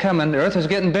 how you coming? The Earth is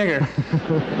getting bigger."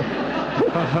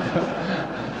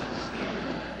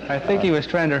 I think he was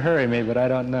trying to hurry me, but I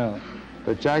don't know.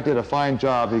 But Jack did a fine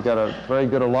job. He got a very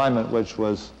good alignment, which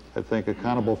was, I think,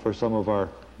 accountable for some of our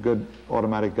good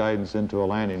automatic guidance into a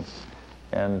landing.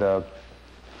 And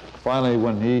finally,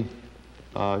 when he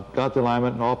got the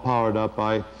alignment and all powered up,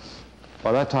 by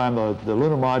that time, the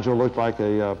lunar module looked like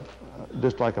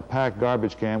just like a packed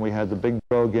garbage can. We had the big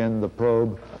drogue in, the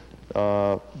probe,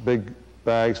 big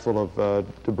bags full of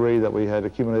debris that we had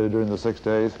accumulated during the 6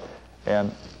 days.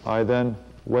 And I then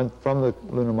went from the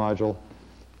lunar module,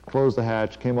 closed the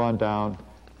hatch, came on down,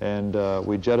 and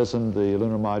we jettisoned the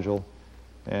lunar module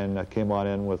and came on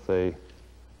in with a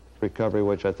recovery,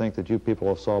 which I think that you people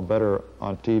have saw better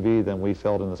on TV than we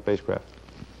felt in the spacecraft.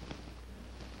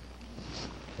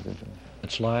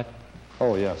 That slide?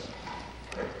 Oh, yes.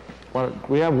 Well,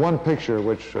 we have one picture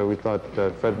which we thought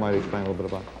Fred might explain a little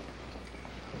bit about.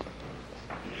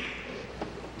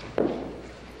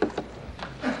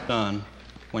 Done.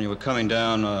 When you were coming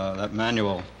down that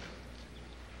manual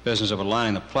business of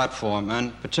aligning the platform,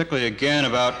 and particularly again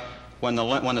about when the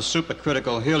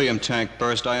supercritical helium tank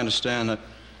burst, I understand that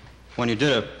when you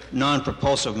did a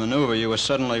non-propulsive maneuver, you were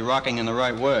suddenly rocking in the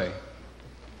right way.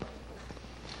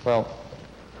 Well,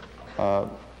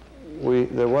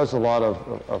 there was a lot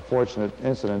of fortunate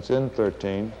incidents in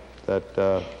 13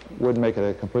 that would make it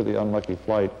a completely unlucky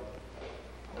flight.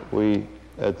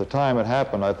 At the time it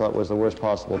happened, I thought it was the worst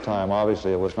possible time.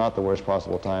 Obviously, it was not the worst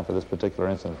possible time for this particular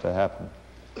incident to happen.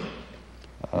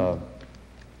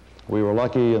 We were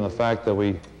lucky in the fact that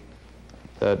we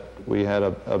had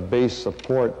a base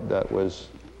support that was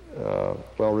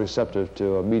well receptive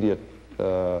to immediate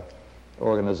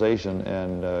organization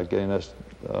and getting us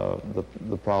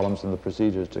the problems and the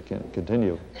procedures to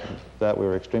continue. That we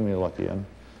were extremely lucky in.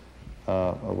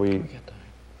 We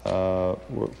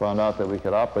found out that we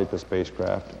could operate the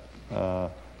spacecraft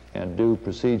and do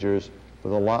procedures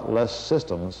with a lot less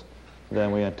systems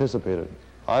than we anticipated.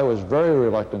 I was very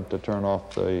reluctant to turn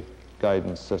off the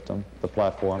guidance system, the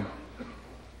platform,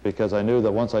 because I knew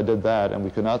that once I did that, and we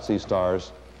could not see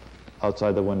stars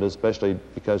outside the windows, especially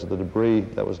because of the debris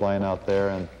that was lying out there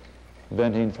and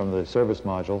venting from the service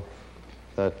module,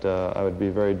 that I would be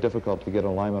very difficult to get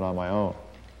alignment on my own.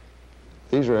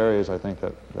 These are areas, I think,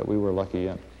 that we were lucky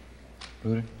in.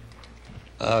 Rudy?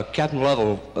 Captain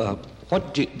Lovell,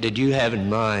 what did you have in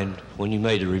mind when you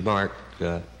made the remark,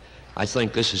 I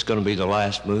think this is going to be the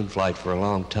last moon flight for a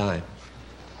long time?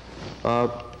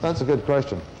 That's a good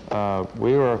question.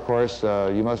 We were, of course,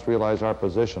 you must realize our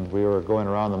position. We were going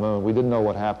around the moon. We didn't know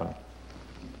what happened.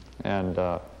 And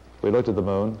we looked at the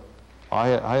moon.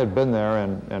 I had been there,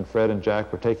 and Fred and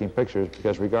Jack were taking pictures,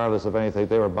 because regardless of anything,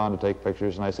 they were bound to take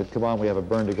pictures. And I said, come on, we have a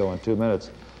burn to go in 2 minutes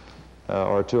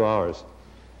or 2 hours.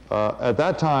 At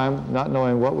that time, not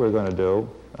knowing what we were going to do,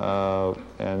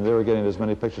 and they were getting as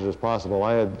many pictures as possible,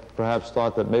 I had perhaps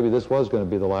thought that maybe this was going to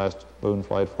be the last moon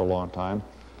flight for a long time.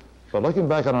 But looking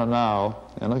back on it now,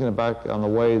 and looking back on the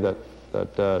way that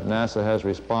NASA has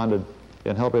responded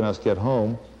in helping us get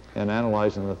home and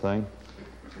analyzing the thing,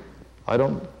 I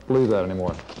don't believe that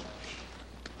anymore.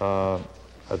 I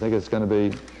think it's going to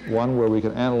be one where we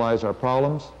can analyze our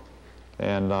problems,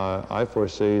 and I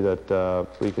foresee that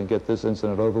we can get this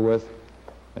incident over with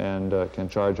and can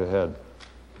charge ahead.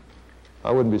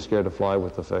 I wouldn't be scared to fly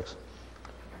with the fix.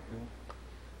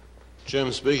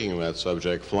 Jim, speaking of that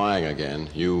subject, flying again,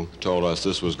 you told us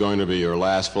this was going to be your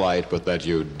last flight, but that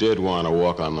you did want to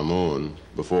walk on the moon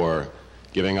before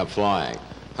giving up flying.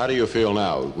 How do you feel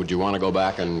now? Would you want to go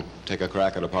back and take a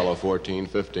crack at Apollo 14,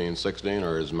 15, 16,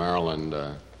 or is Maryland...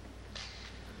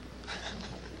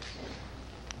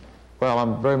 Well,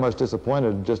 I'm very much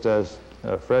disappointed, just as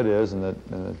Fred is,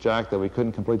 and Jack, that we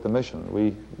couldn't complete the mission.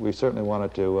 We certainly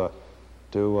wanted to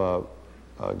to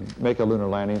make a lunar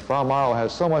landing. Frau Morrow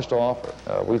has so much to offer,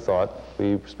 we thought.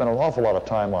 We spent an awful lot of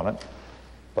time on it.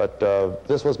 But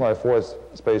this was my 4th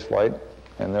space flight,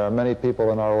 and there are many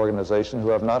people in our organization who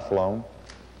have not flown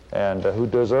and who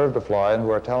deserve to fly and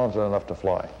who are talented enough to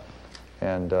fly.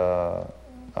 And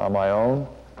on my own,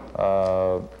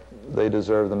 they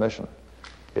deserve the mission.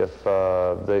 If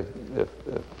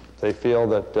they feel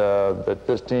that, that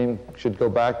this team should go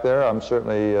back there, I'm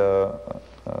certainly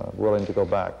willing to go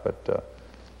back. But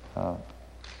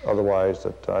otherwise,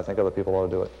 I think other people ought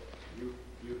to do it. You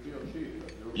feel cheated?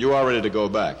 You are ready to go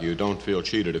back. You don't feel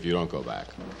cheated if you don't go back.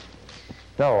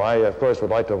 No, I, of course, would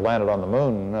like to have landed on the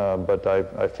moon, but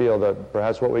I feel that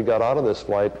perhaps what we got out of this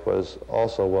flight was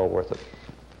also well worth it.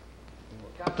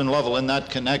 Captain Lovell, in that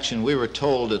connection, we were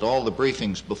told at all the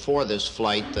briefings before this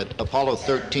flight that Apollo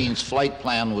 13's flight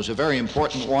plan was a very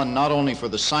important one, not only for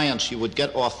the science you would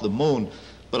get off the moon,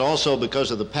 but also because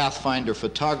of the Pathfinder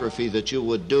photography that you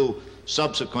would do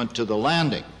subsequent to the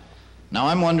landing. Now,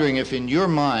 I'm wondering if in your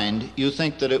mind you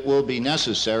think that it will be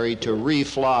necessary to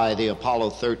refly the Apollo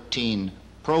 13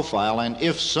 profile, and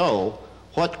if so,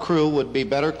 what crew would be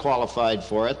better qualified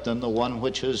for it than the one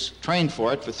which has trained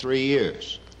for it for 3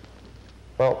 years?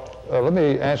 Well, let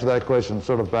me answer that question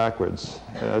sort of backwards.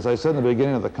 As I said in the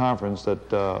beginning of the conference,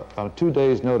 that on 2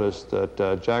 days' notice that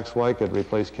Jack Swigert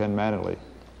replaced Ken Manley.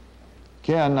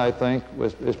 Ken, I think,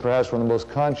 is perhaps one of the most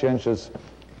conscientious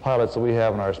pilots that we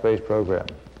have in our space program.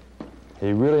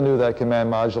 He really knew that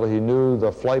command module. He knew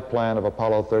the flight plan of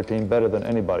Apollo 13 better than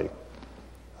anybody.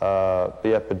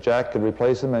 But Jack could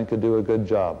replace him and could do a good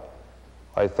job.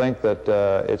 I think that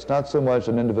it's not so much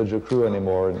an individual crew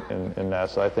anymore in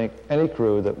NASA. I think any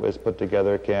crew that was put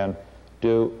together can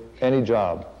do any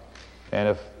job. And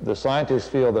if the scientists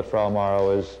feel that Frau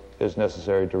Morrow is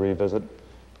necessary to revisit,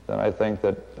 then I think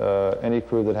that any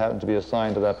crew that happens to be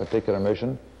assigned to that particular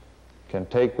mission can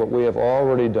take what we have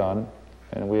already done,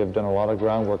 and we have done a lot of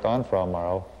groundwork on Frau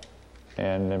Morrow,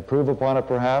 and improve upon it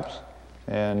perhaps,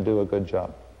 and do a good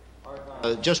job.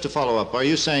 Just to follow up, are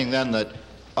you saying then that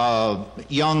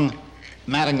young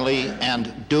Mattingly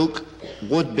and Duke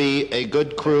would be a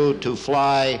good crew to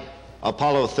fly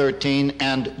Apollo 13,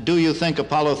 and do you think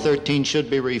Apollo 13 should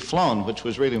be reflown, which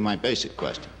was really my basic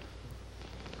question?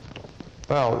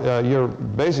 Well, you're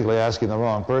basically asking the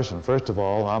wrong person. First of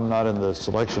all, I'm not in the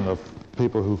selection of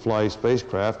people who fly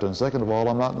spacecraft, and second of all,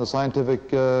 I'm not in the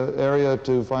scientific area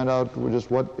to find out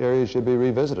just what areas should be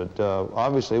revisited.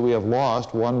 Obviously, we have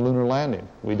lost one lunar landing.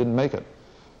 We didn't make it.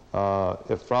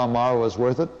 If Frau Morrow was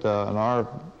worth it,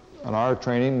 in our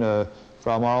training,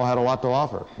 Frau Morrow had a lot to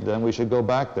offer. Then we should go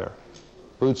back there.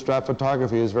 Bootstrap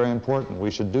photography is very important. We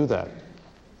should do that.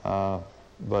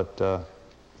 But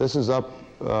this is up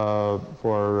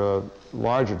for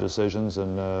larger decisions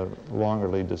and longer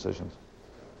lead decisions.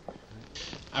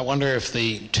 I wonder if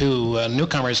the two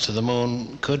newcomers to the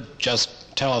moon could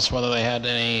just tell us whether they had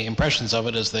any impressions of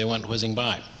it as they went whizzing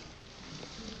by.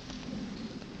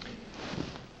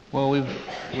 Well,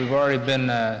 we've already been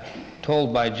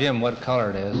told by Jim what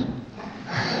color it is.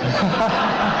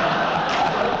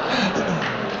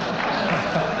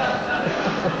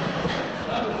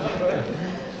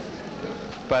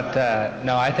 But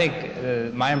no, I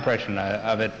think my impression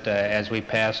of it as we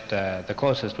passed, the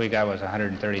closest we got was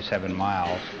 137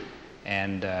 miles,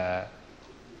 and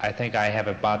I think I have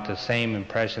about the same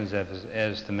impressions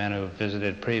as the men who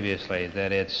visited previously,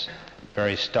 that it's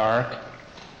very stark,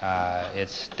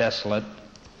 it's desolate,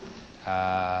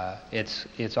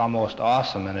 it's almost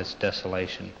awesome in its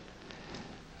desolation,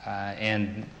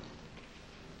 and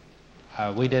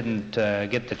we didn't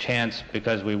get the chance,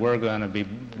 because we were going to be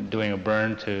doing a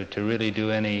burn, to really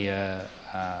do any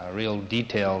real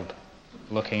detailed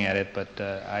looking at it, but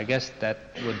I guess that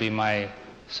would be my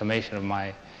summation of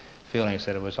my feelings,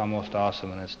 that it was almost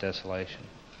awesome in its desolation.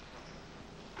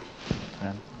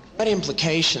 Yeah. What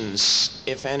implications,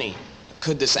 if any,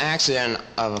 could this accident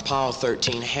of Apollo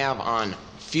 13 have on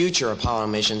future Apollo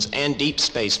missions and deep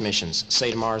space missions,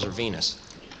 say to Mars or Venus?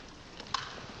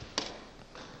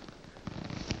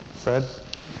 Fred?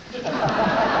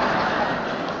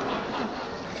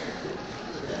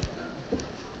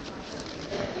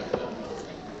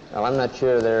 Well, I'm not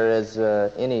sure there is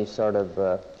any sort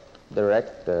of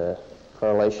direct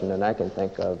correlation that I can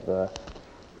think of,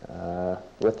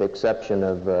 with the exception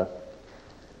of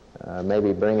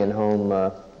maybe bringing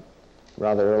home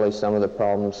rather early some of the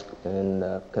problems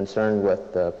concerned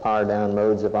with power-down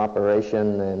modes of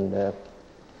operation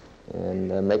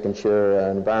and making sure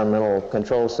an environmental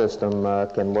control system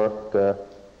can work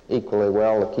equally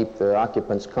well to keep the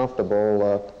occupants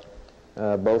comfortable,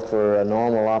 both for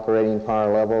normal operating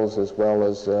power levels as well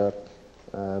as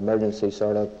emergency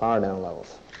sort of power down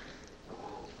levels.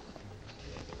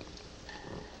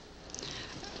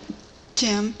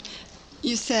 Jim,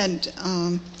 you said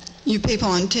you people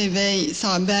on TV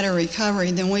saw a better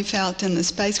recovery than we felt in the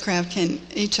spacecraft. Can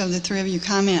each of the three of you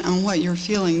comment on what your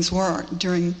feelings were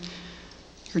during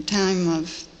your time of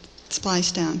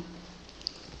splashdown?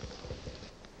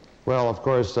 Well, of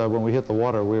course, when we hit the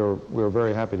water, we were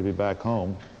very happy to be back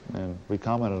home, and we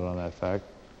commented on that fact.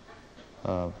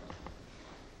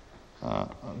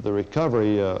 The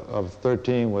recovery of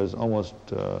 13 was almost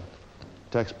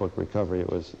textbook recovery. It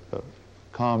was a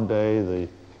calm day.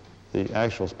 The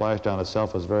actual splashdown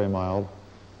itself was very mild,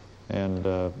 and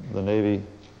the Navy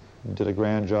did a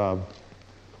grand job.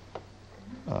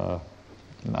 I'm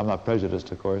not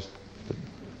prejudiced, of course.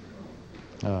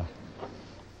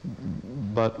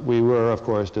 But we were, of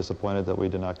course, disappointed that we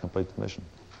did not complete the mission.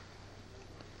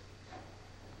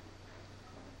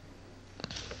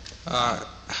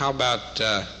 How about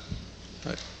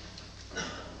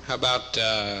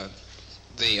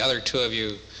the other two of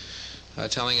you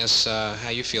telling us how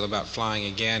you feel about flying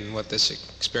again, what this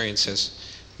experience has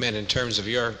meant in terms of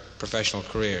your professional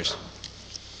careers?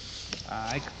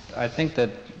 I think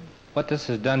that what this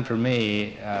has done for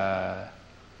me,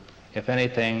 if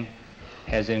anything,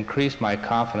 has increased my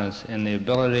confidence in the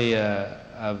ability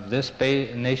of this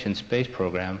nation's space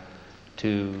program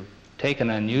to take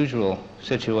an unusual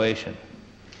situation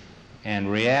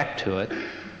and react to it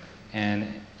and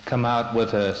come out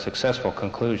with a successful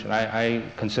conclusion. I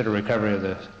consider recovery of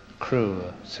the crew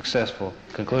a successful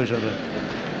conclusion of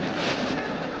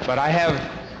but I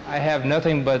have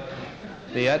nothing but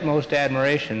the utmost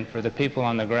admiration for the people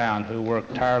on the ground who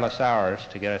work tireless hours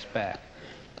to get us back.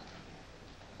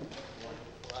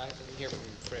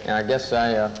 And I guess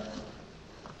I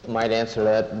might answer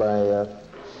that by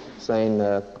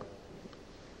saying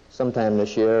sometime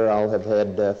this year I'll have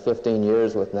had 15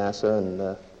 years with NASA, and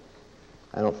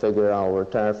I don't figure I'll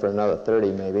retire for another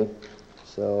 30 maybe.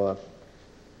 So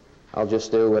I'll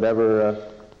just do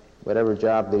whatever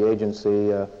job the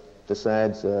agency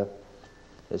decides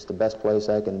is the best place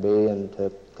I can be and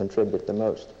to contribute the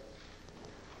most.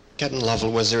 Captain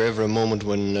Lovell, was there ever a moment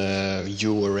when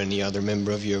you or any other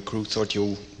member of your crew thought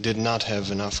you did not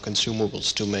have enough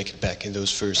consumables to make it back in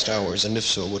those first hours? And if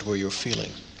so, what were your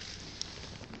feelings?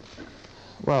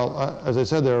 Well, as I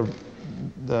said,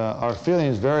 our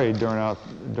feelings varied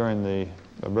during the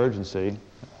emergency.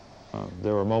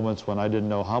 There were moments when I didn't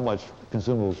know how much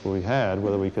consumables we had,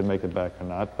 whether we could make it back or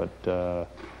not. But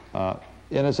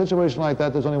in a situation like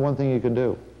that, there's only one thing you can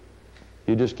do.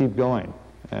 You just keep going.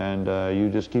 And you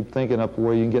just keep thinking up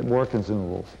where you can get more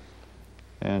consumables.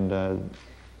 And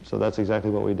so that's exactly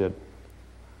what we did.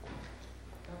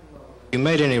 You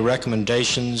made any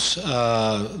recommendations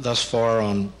thus far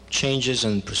on changes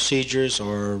in procedures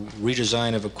or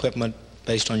redesign of equipment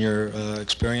based on your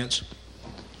experience?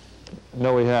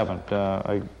 No, we haven't.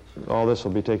 All this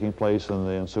will be taking place in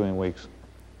the ensuing weeks.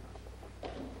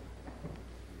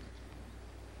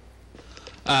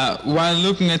 While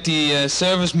looking at the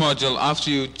service module after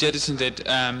you jettisoned it,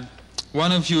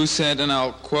 one of you said, and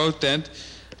I'll quote that,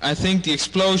 "I think the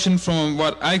explosion from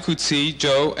what I could see,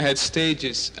 Joe, had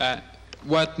stages."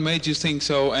 What made you think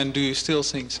so, and do you still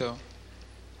think so?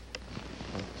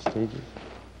 Stages?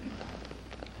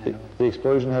 The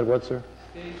explosion had what, sir?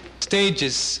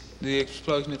 Stages. The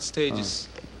explosion had stages.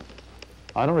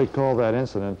 I don't recall that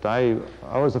incident. I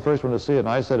was the first one to see it, and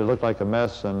I said it looked like a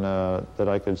mess and that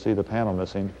I could see the panel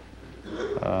missing.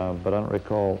 But I don't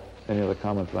recall any other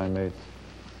comment that I made.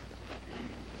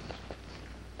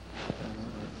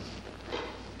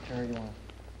 Terry, you want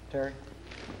Terry?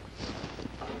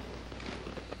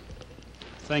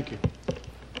 Thank you.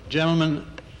 Gentlemen,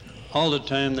 all the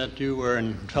time that you were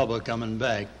in trouble coming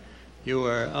back, you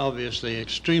were obviously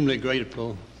extremely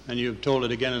grateful, and you've told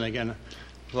it again and again,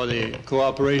 for the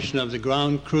cooperation of the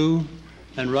ground crew,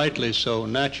 and rightly so,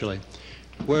 naturally.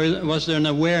 Was there an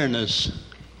awareness,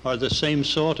 or the same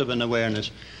sort of an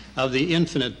awareness, of the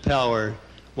infinite power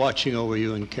watching over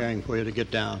you and caring for you to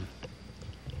get down?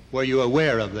 Were you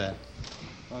aware of that?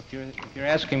 Well, if you're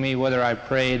asking me whether I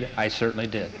prayed, I certainly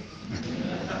did.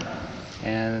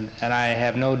 And I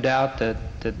have no doubt that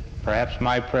perhaps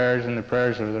my prayers and the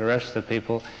prayers of the rest of the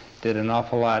people did an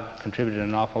awful lot, contributed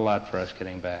an awful lot for us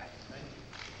getting back.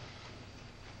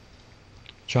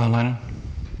 John Lennon?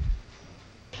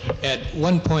 At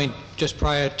one point, just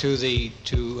prior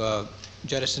to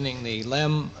jettisoning the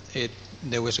LEM,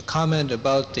 there was a comment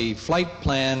about the flight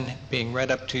plan being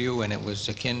read up to you, and it was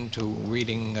akin to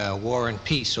reading War and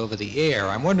Peace over the air.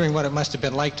 I'm wondering what it must have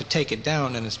been like to take it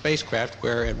down in a spacecraft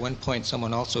where at one point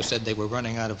someone also said they were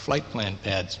running out of flight plan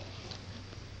pads.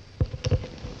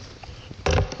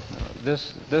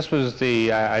 this was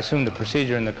the, I assume, the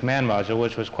procedure in the command module,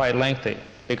 which was quite lengthy.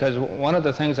 Because one of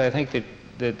the things I think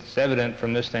that's evident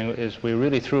from this thing is we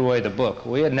really threw away the book.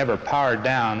 We had never powered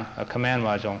down a command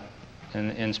module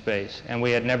in space, and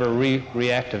we had never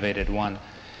reactivated one.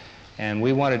 And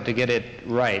we wanted to get it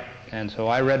right. And so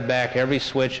I read back every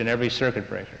switch and every circuit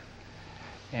breaker.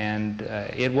 And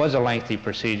it was a lengthy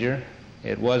procedure.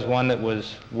 It was one that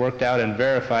was worked out and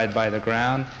verified by the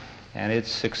ground, and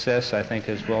its success, I think,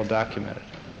 is well documented.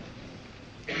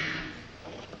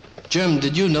 Jim,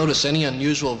 did you notice any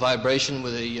unusual vibration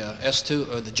with the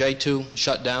S2 or the J2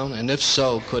 shutdown? And if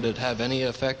so, could it have any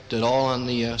effect at all on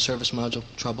the service module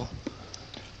trouble?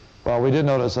 Well, we did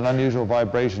notice an unusual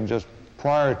vibration just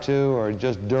prior to or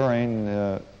just during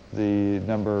the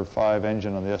number 5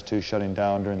 engine on the S2 shutting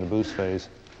down during the boost phase.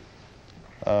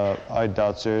 I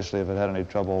doubt seriously if it had any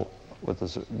trouble with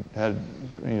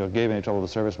gave any trouble with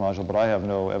the service module, but I have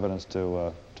no evidence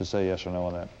to say yes or no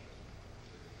on that.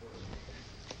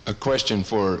 A question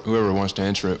for whoever wants to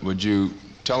answer it. Would you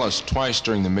tell us, twice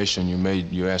during the mission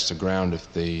you asked the ground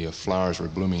if the flowers were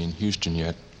blooming in Houston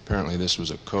yet? Apparently this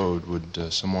was a code.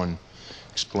 Would someone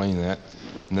explain that?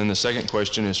 And then the second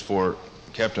question is for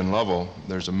Captain Lovell.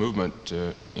 There's a movement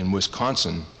in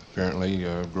Wisconsin, apparently,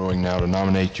 growing now to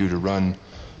nominate you to run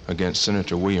against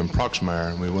Senator William Proxmire,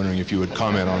 and we're wondering if you would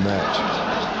comment on that.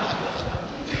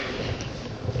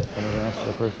 Answer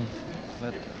the first one?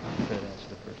 Let Fred answer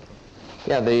the first one.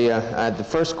 Yeah, the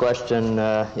first question,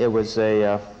 it was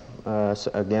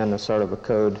again a sort of a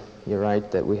code, you're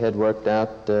right, that we had worked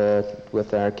out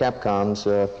with our Capcoms,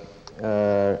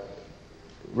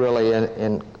 really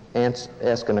in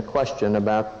asking a question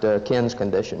about Ken's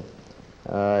condition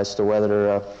as to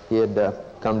whether he had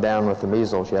come down with the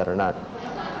measles yet or not.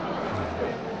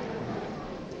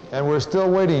 And we're still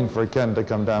waiting for Ken to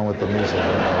come down with the measles.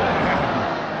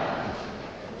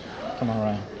 Come on,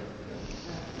 Ryan.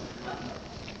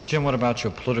 Jim, what about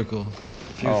your political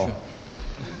future? Oh.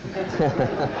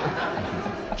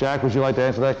 Jack, would you like to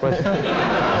answer that question?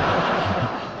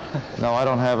 No, I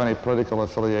don't have any political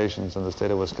affiliations in the state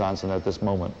of Wisconsin at this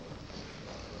moment.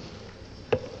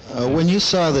 When you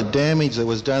saw the damage that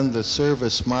was done to the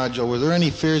service module, were there any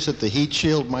fears that the heat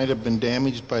shield might have been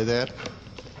damaged by that?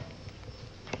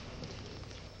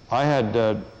 I had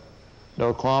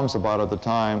no qualms about it at the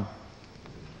time.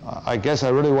 I guess I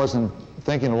really wasn't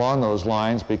thinking along those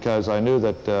lines because I knew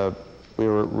that we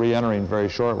were re-entering very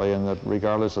shortly, and that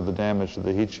regardless of the damage to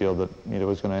the heat shield, that it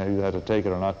was going to either have to take it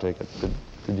or not take it.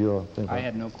 Did you think that? I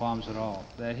had no qualms at all.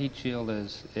 That heat shield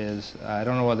is I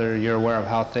don't know whether you're aware of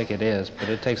how thick it is, but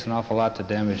it takes an awful lot to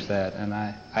damage that, and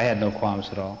I had no qualms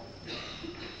at all.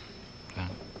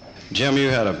 Jim, you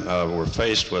were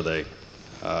faced with a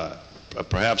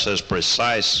perhaps as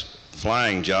precise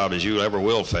flying job as you ever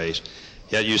will face,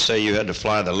 yet you say you had to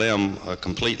fly the LEM a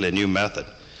completely new method.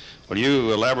 Will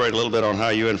you elaborate a little bit on how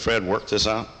you and Fred worked this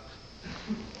out?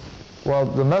 Well,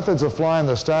 the methods of flying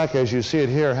the stack, as you see it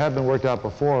here, have been worked out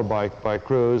before by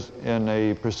crews in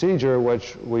a procedure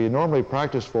which we normally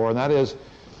practice for, and that is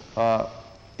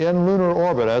in lunar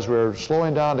orbit, as we're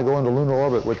slowing down to go into lunar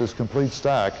orbit with this complete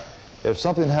stack, if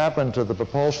something happened to the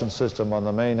propulsion system on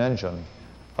the main engine,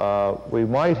 we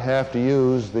might have to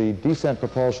use the descent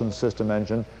propulsion system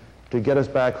engine to get us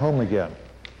back home again.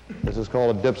 This is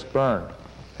called a dips burn.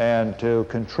 And to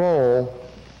control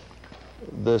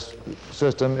this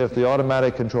system, if the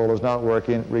automatic control is not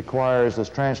working, requires this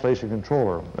translation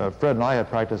controller. Fred and I had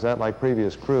practiced that like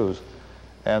previous crews,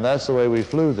 and that's the way we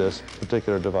flew this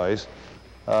particular device.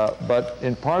 But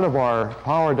in part of our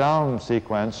power down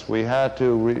sequence, we had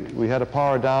to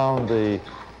power down the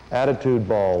attitude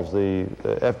balls, the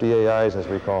FDAIs as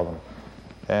we call them.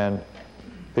 And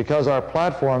because our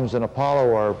platforms in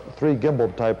Apollo are 3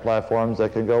 gimbal type platforms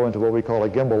that can go into what we call a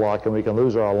gimbal lock, and we can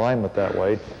lose our alignment that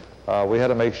way, we had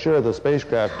to make sure the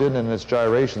spacecraft didn't in its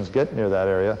gyrations get near that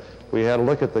area. We had to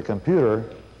look at the computer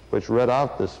which read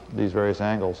out these various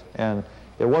angles, and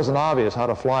it wasn't obvious how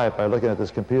to fly it by looking at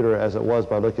this computer as it was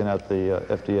by looking at the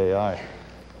FDAI.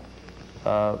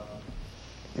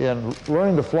 In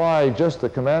learning to fly just the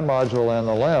command module and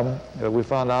the LEM, we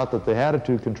found out that the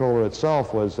attitude controller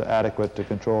itself was adequate to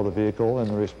control the vehicle in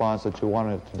the response that you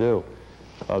wanted it to do.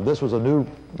 This was a new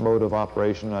mode of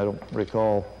operation. I don't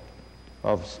recall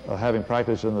of having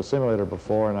practiced in the simulator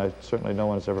before, and I certainly no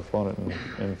one has ever flown it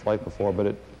in flight before,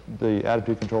 but the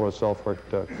attitude controller itself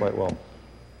worked quite well.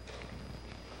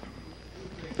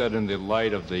 That in the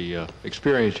light of the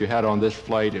experience you had on this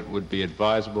flight, it would be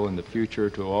advisable in the future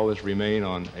to always remain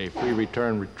on a free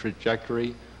return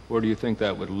trajectory, or do you think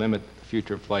that would limit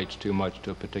future flights too much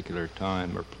to a particular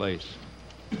time or place?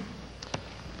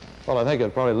 Well, I think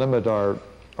it'd probably limit our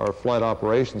flight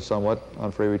operations somewhat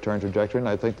on free return trajectory, and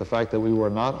I think the fact that we were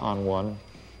not on one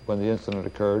when the incident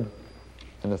occurred,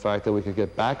 and the fact that we could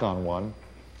get back on one,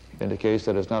 indicates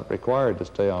that it's not required to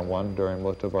stay on one during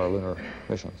most of our lunar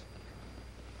missions.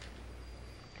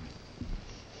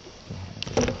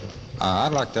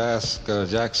 I'd like to ask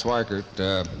Jack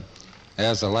Swigert,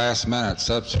 as a last-minute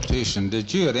substitution,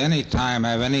 did you at any time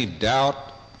have any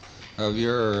doubt of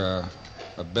your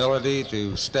ability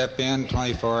to step in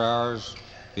 24 hours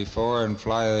before and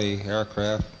fly the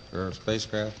aircraft or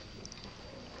spacecraft?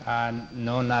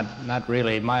 No, not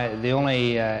really. The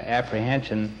only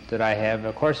apprehension that I have,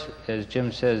 of course, as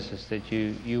Jim says, is that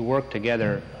you work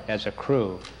together as a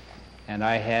crew, and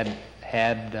I haven't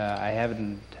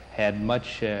had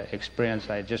much experience.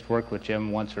 I just worked with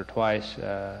Jim once or twice,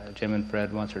 Jim and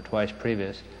Fred once or twice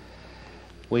previous.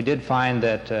 We did find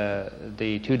that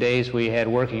the 2 days we had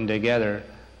working together,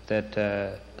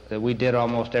 that we did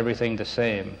almost everything the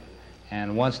same.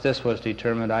 And once this was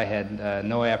determined, I had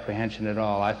no apprehension at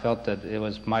all. I felt that it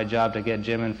was my job to get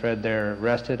Jim and Fred there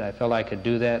rested. I felt I could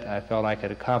do that. I felt I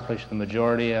could accomplish the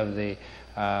majority of the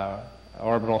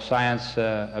orbital science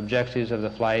objectives of the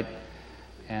flight.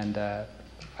 And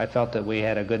I felt that we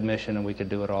had a good mission and we could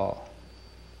do it all.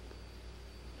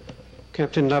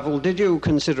 Captain Lovell, did you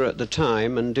consider at the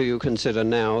time, and do you consider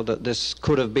now, that this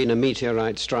could have been a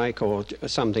meteorite strike or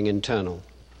something internal?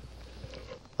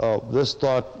 This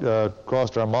thought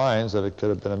crossed our minds that it could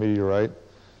have been a meteorite,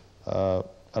 and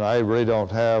I really don't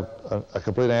have a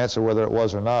complete answer whether it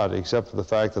was or not, except for the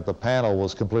fact that the panel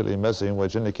was completely missing,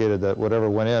 which indicated that whatever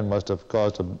went in must have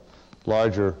caused a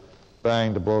larger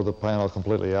bang to blow the panel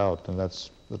completely out, and that's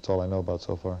all I know about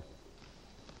so far.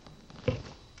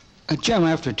 Jim,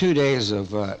 after 2 days of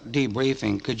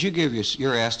debriefing, could you give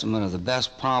your estimate of the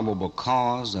best probable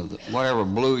cause of whatever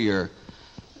blew your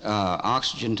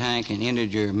oxygen tank and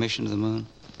ended your mission to the moon?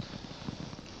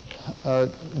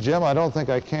 Jim, I don't think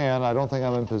I can. I don't think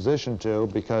I'm in position to,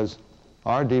 because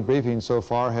our debriefings so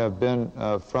far have been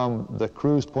from the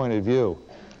crew's point of view.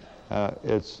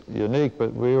 It's unique,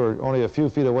 but we were only a few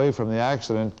feet away from the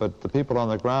accident, but the people on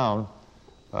the ground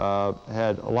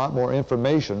had a lot more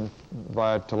information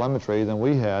via telemetry than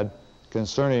we had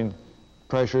concerning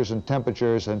pressures and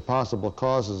temperatures and possible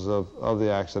causes of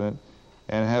the accident,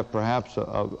 and have perhaps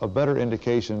a better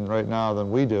indication right now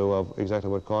than we do of exactly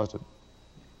what caused it.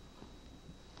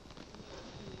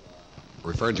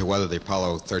 Referring to whether the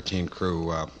Apollo 13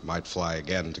 crew might fly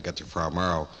again to get to Frau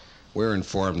Maro, we're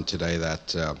informed today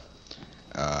that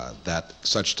that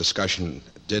such discussion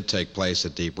did take place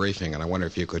at debriefing, and I wonder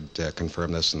if you could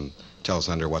confirm this and tell us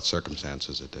under what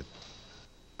circumstances it did.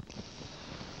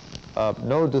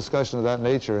 No discussion of that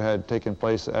nature had taken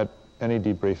place at any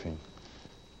debriefing.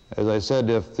 As I said,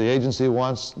 if the agency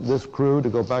wants this crew to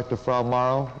go back to Frau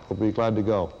Maro, we'll be glad to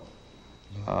go.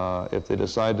 If they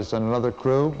decide to send another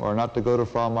crew or not to go to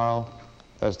Frau Maro,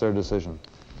 that's their decision.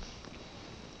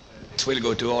 This will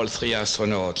go to all three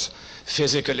astronauts.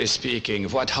 Physically speaking,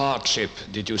 what hardship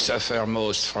did you suffer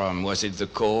most from? Was it the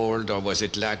cold, or was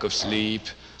it lack of sleep,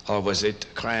 or was it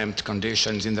cramped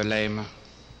conditions in the LEM?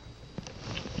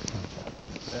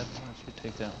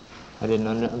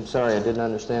 I'm sorry, I didn't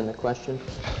understand the question.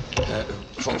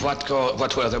 What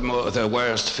were the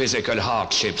worst physical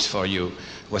hardships for you?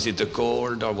 Was it the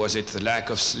cold, or was it the lack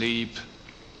of sleep,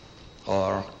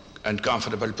 or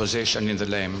uncomfortable position in the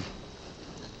LEM?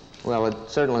 Well, it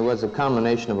certainly was a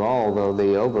combination of all, though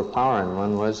the overpowering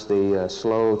one was the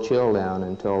slow chill down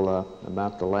until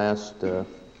about the last, I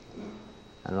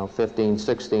don't know, 15,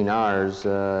 16 hours.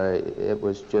 It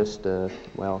was just,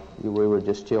 well, we were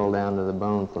just chilled down to the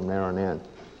bone from there on in.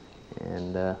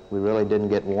 And we really didn't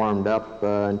get warmed up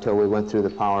until we went through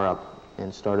the power up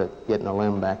and started getting the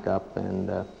LEM back up, and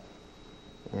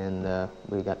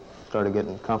we started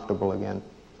getting comfortable again.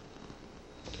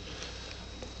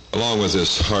 Along with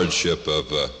this hardship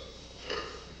of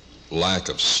lack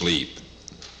of sleep,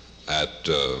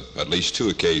 at least 2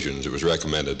 occasions it was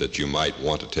recommended that you might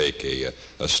want to take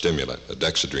a stimulant, a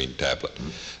dexedrine tablet.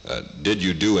 Did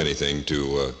you do anything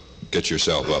to get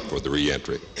yourself up for the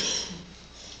re-entry?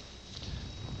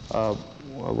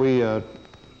 We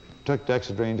took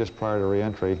dexedrine just prior to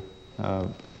re-entry.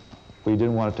 We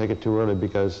didn't want to take it too early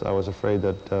because I was afraid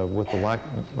that with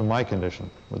my condition,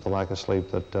 with the lack of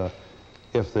sleep, that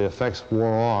if the effects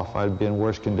wore off, I'd be in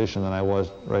worse condition than I was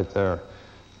right there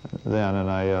then, and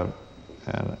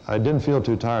I didn't feel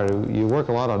too tired. You work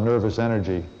a lot on nervous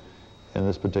energy in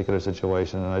this particular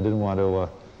situation, and I didn't want to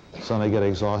suddenly get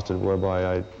exhausted,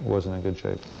 whereby I wasn't in good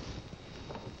shape.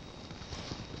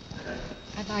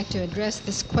 I'd like to address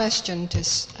this question to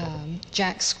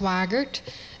Jack Swigert.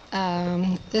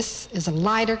 This is a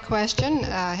lighter question.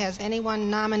 Has anyone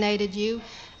nominated you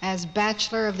as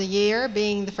Bachelor of the Year,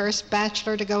 being the first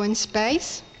bachelor to go in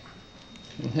space?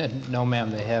 No, ma'am,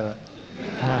 they haven't.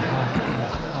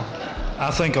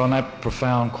 I think on that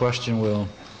profound question, we'll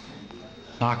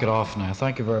knock it off now.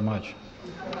 Thank you very much.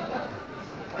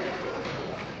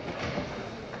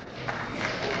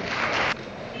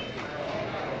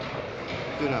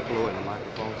 Do not blow in the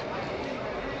microphone.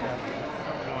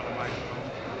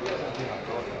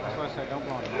 That's why I said don't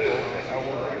blow in the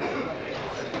microphone.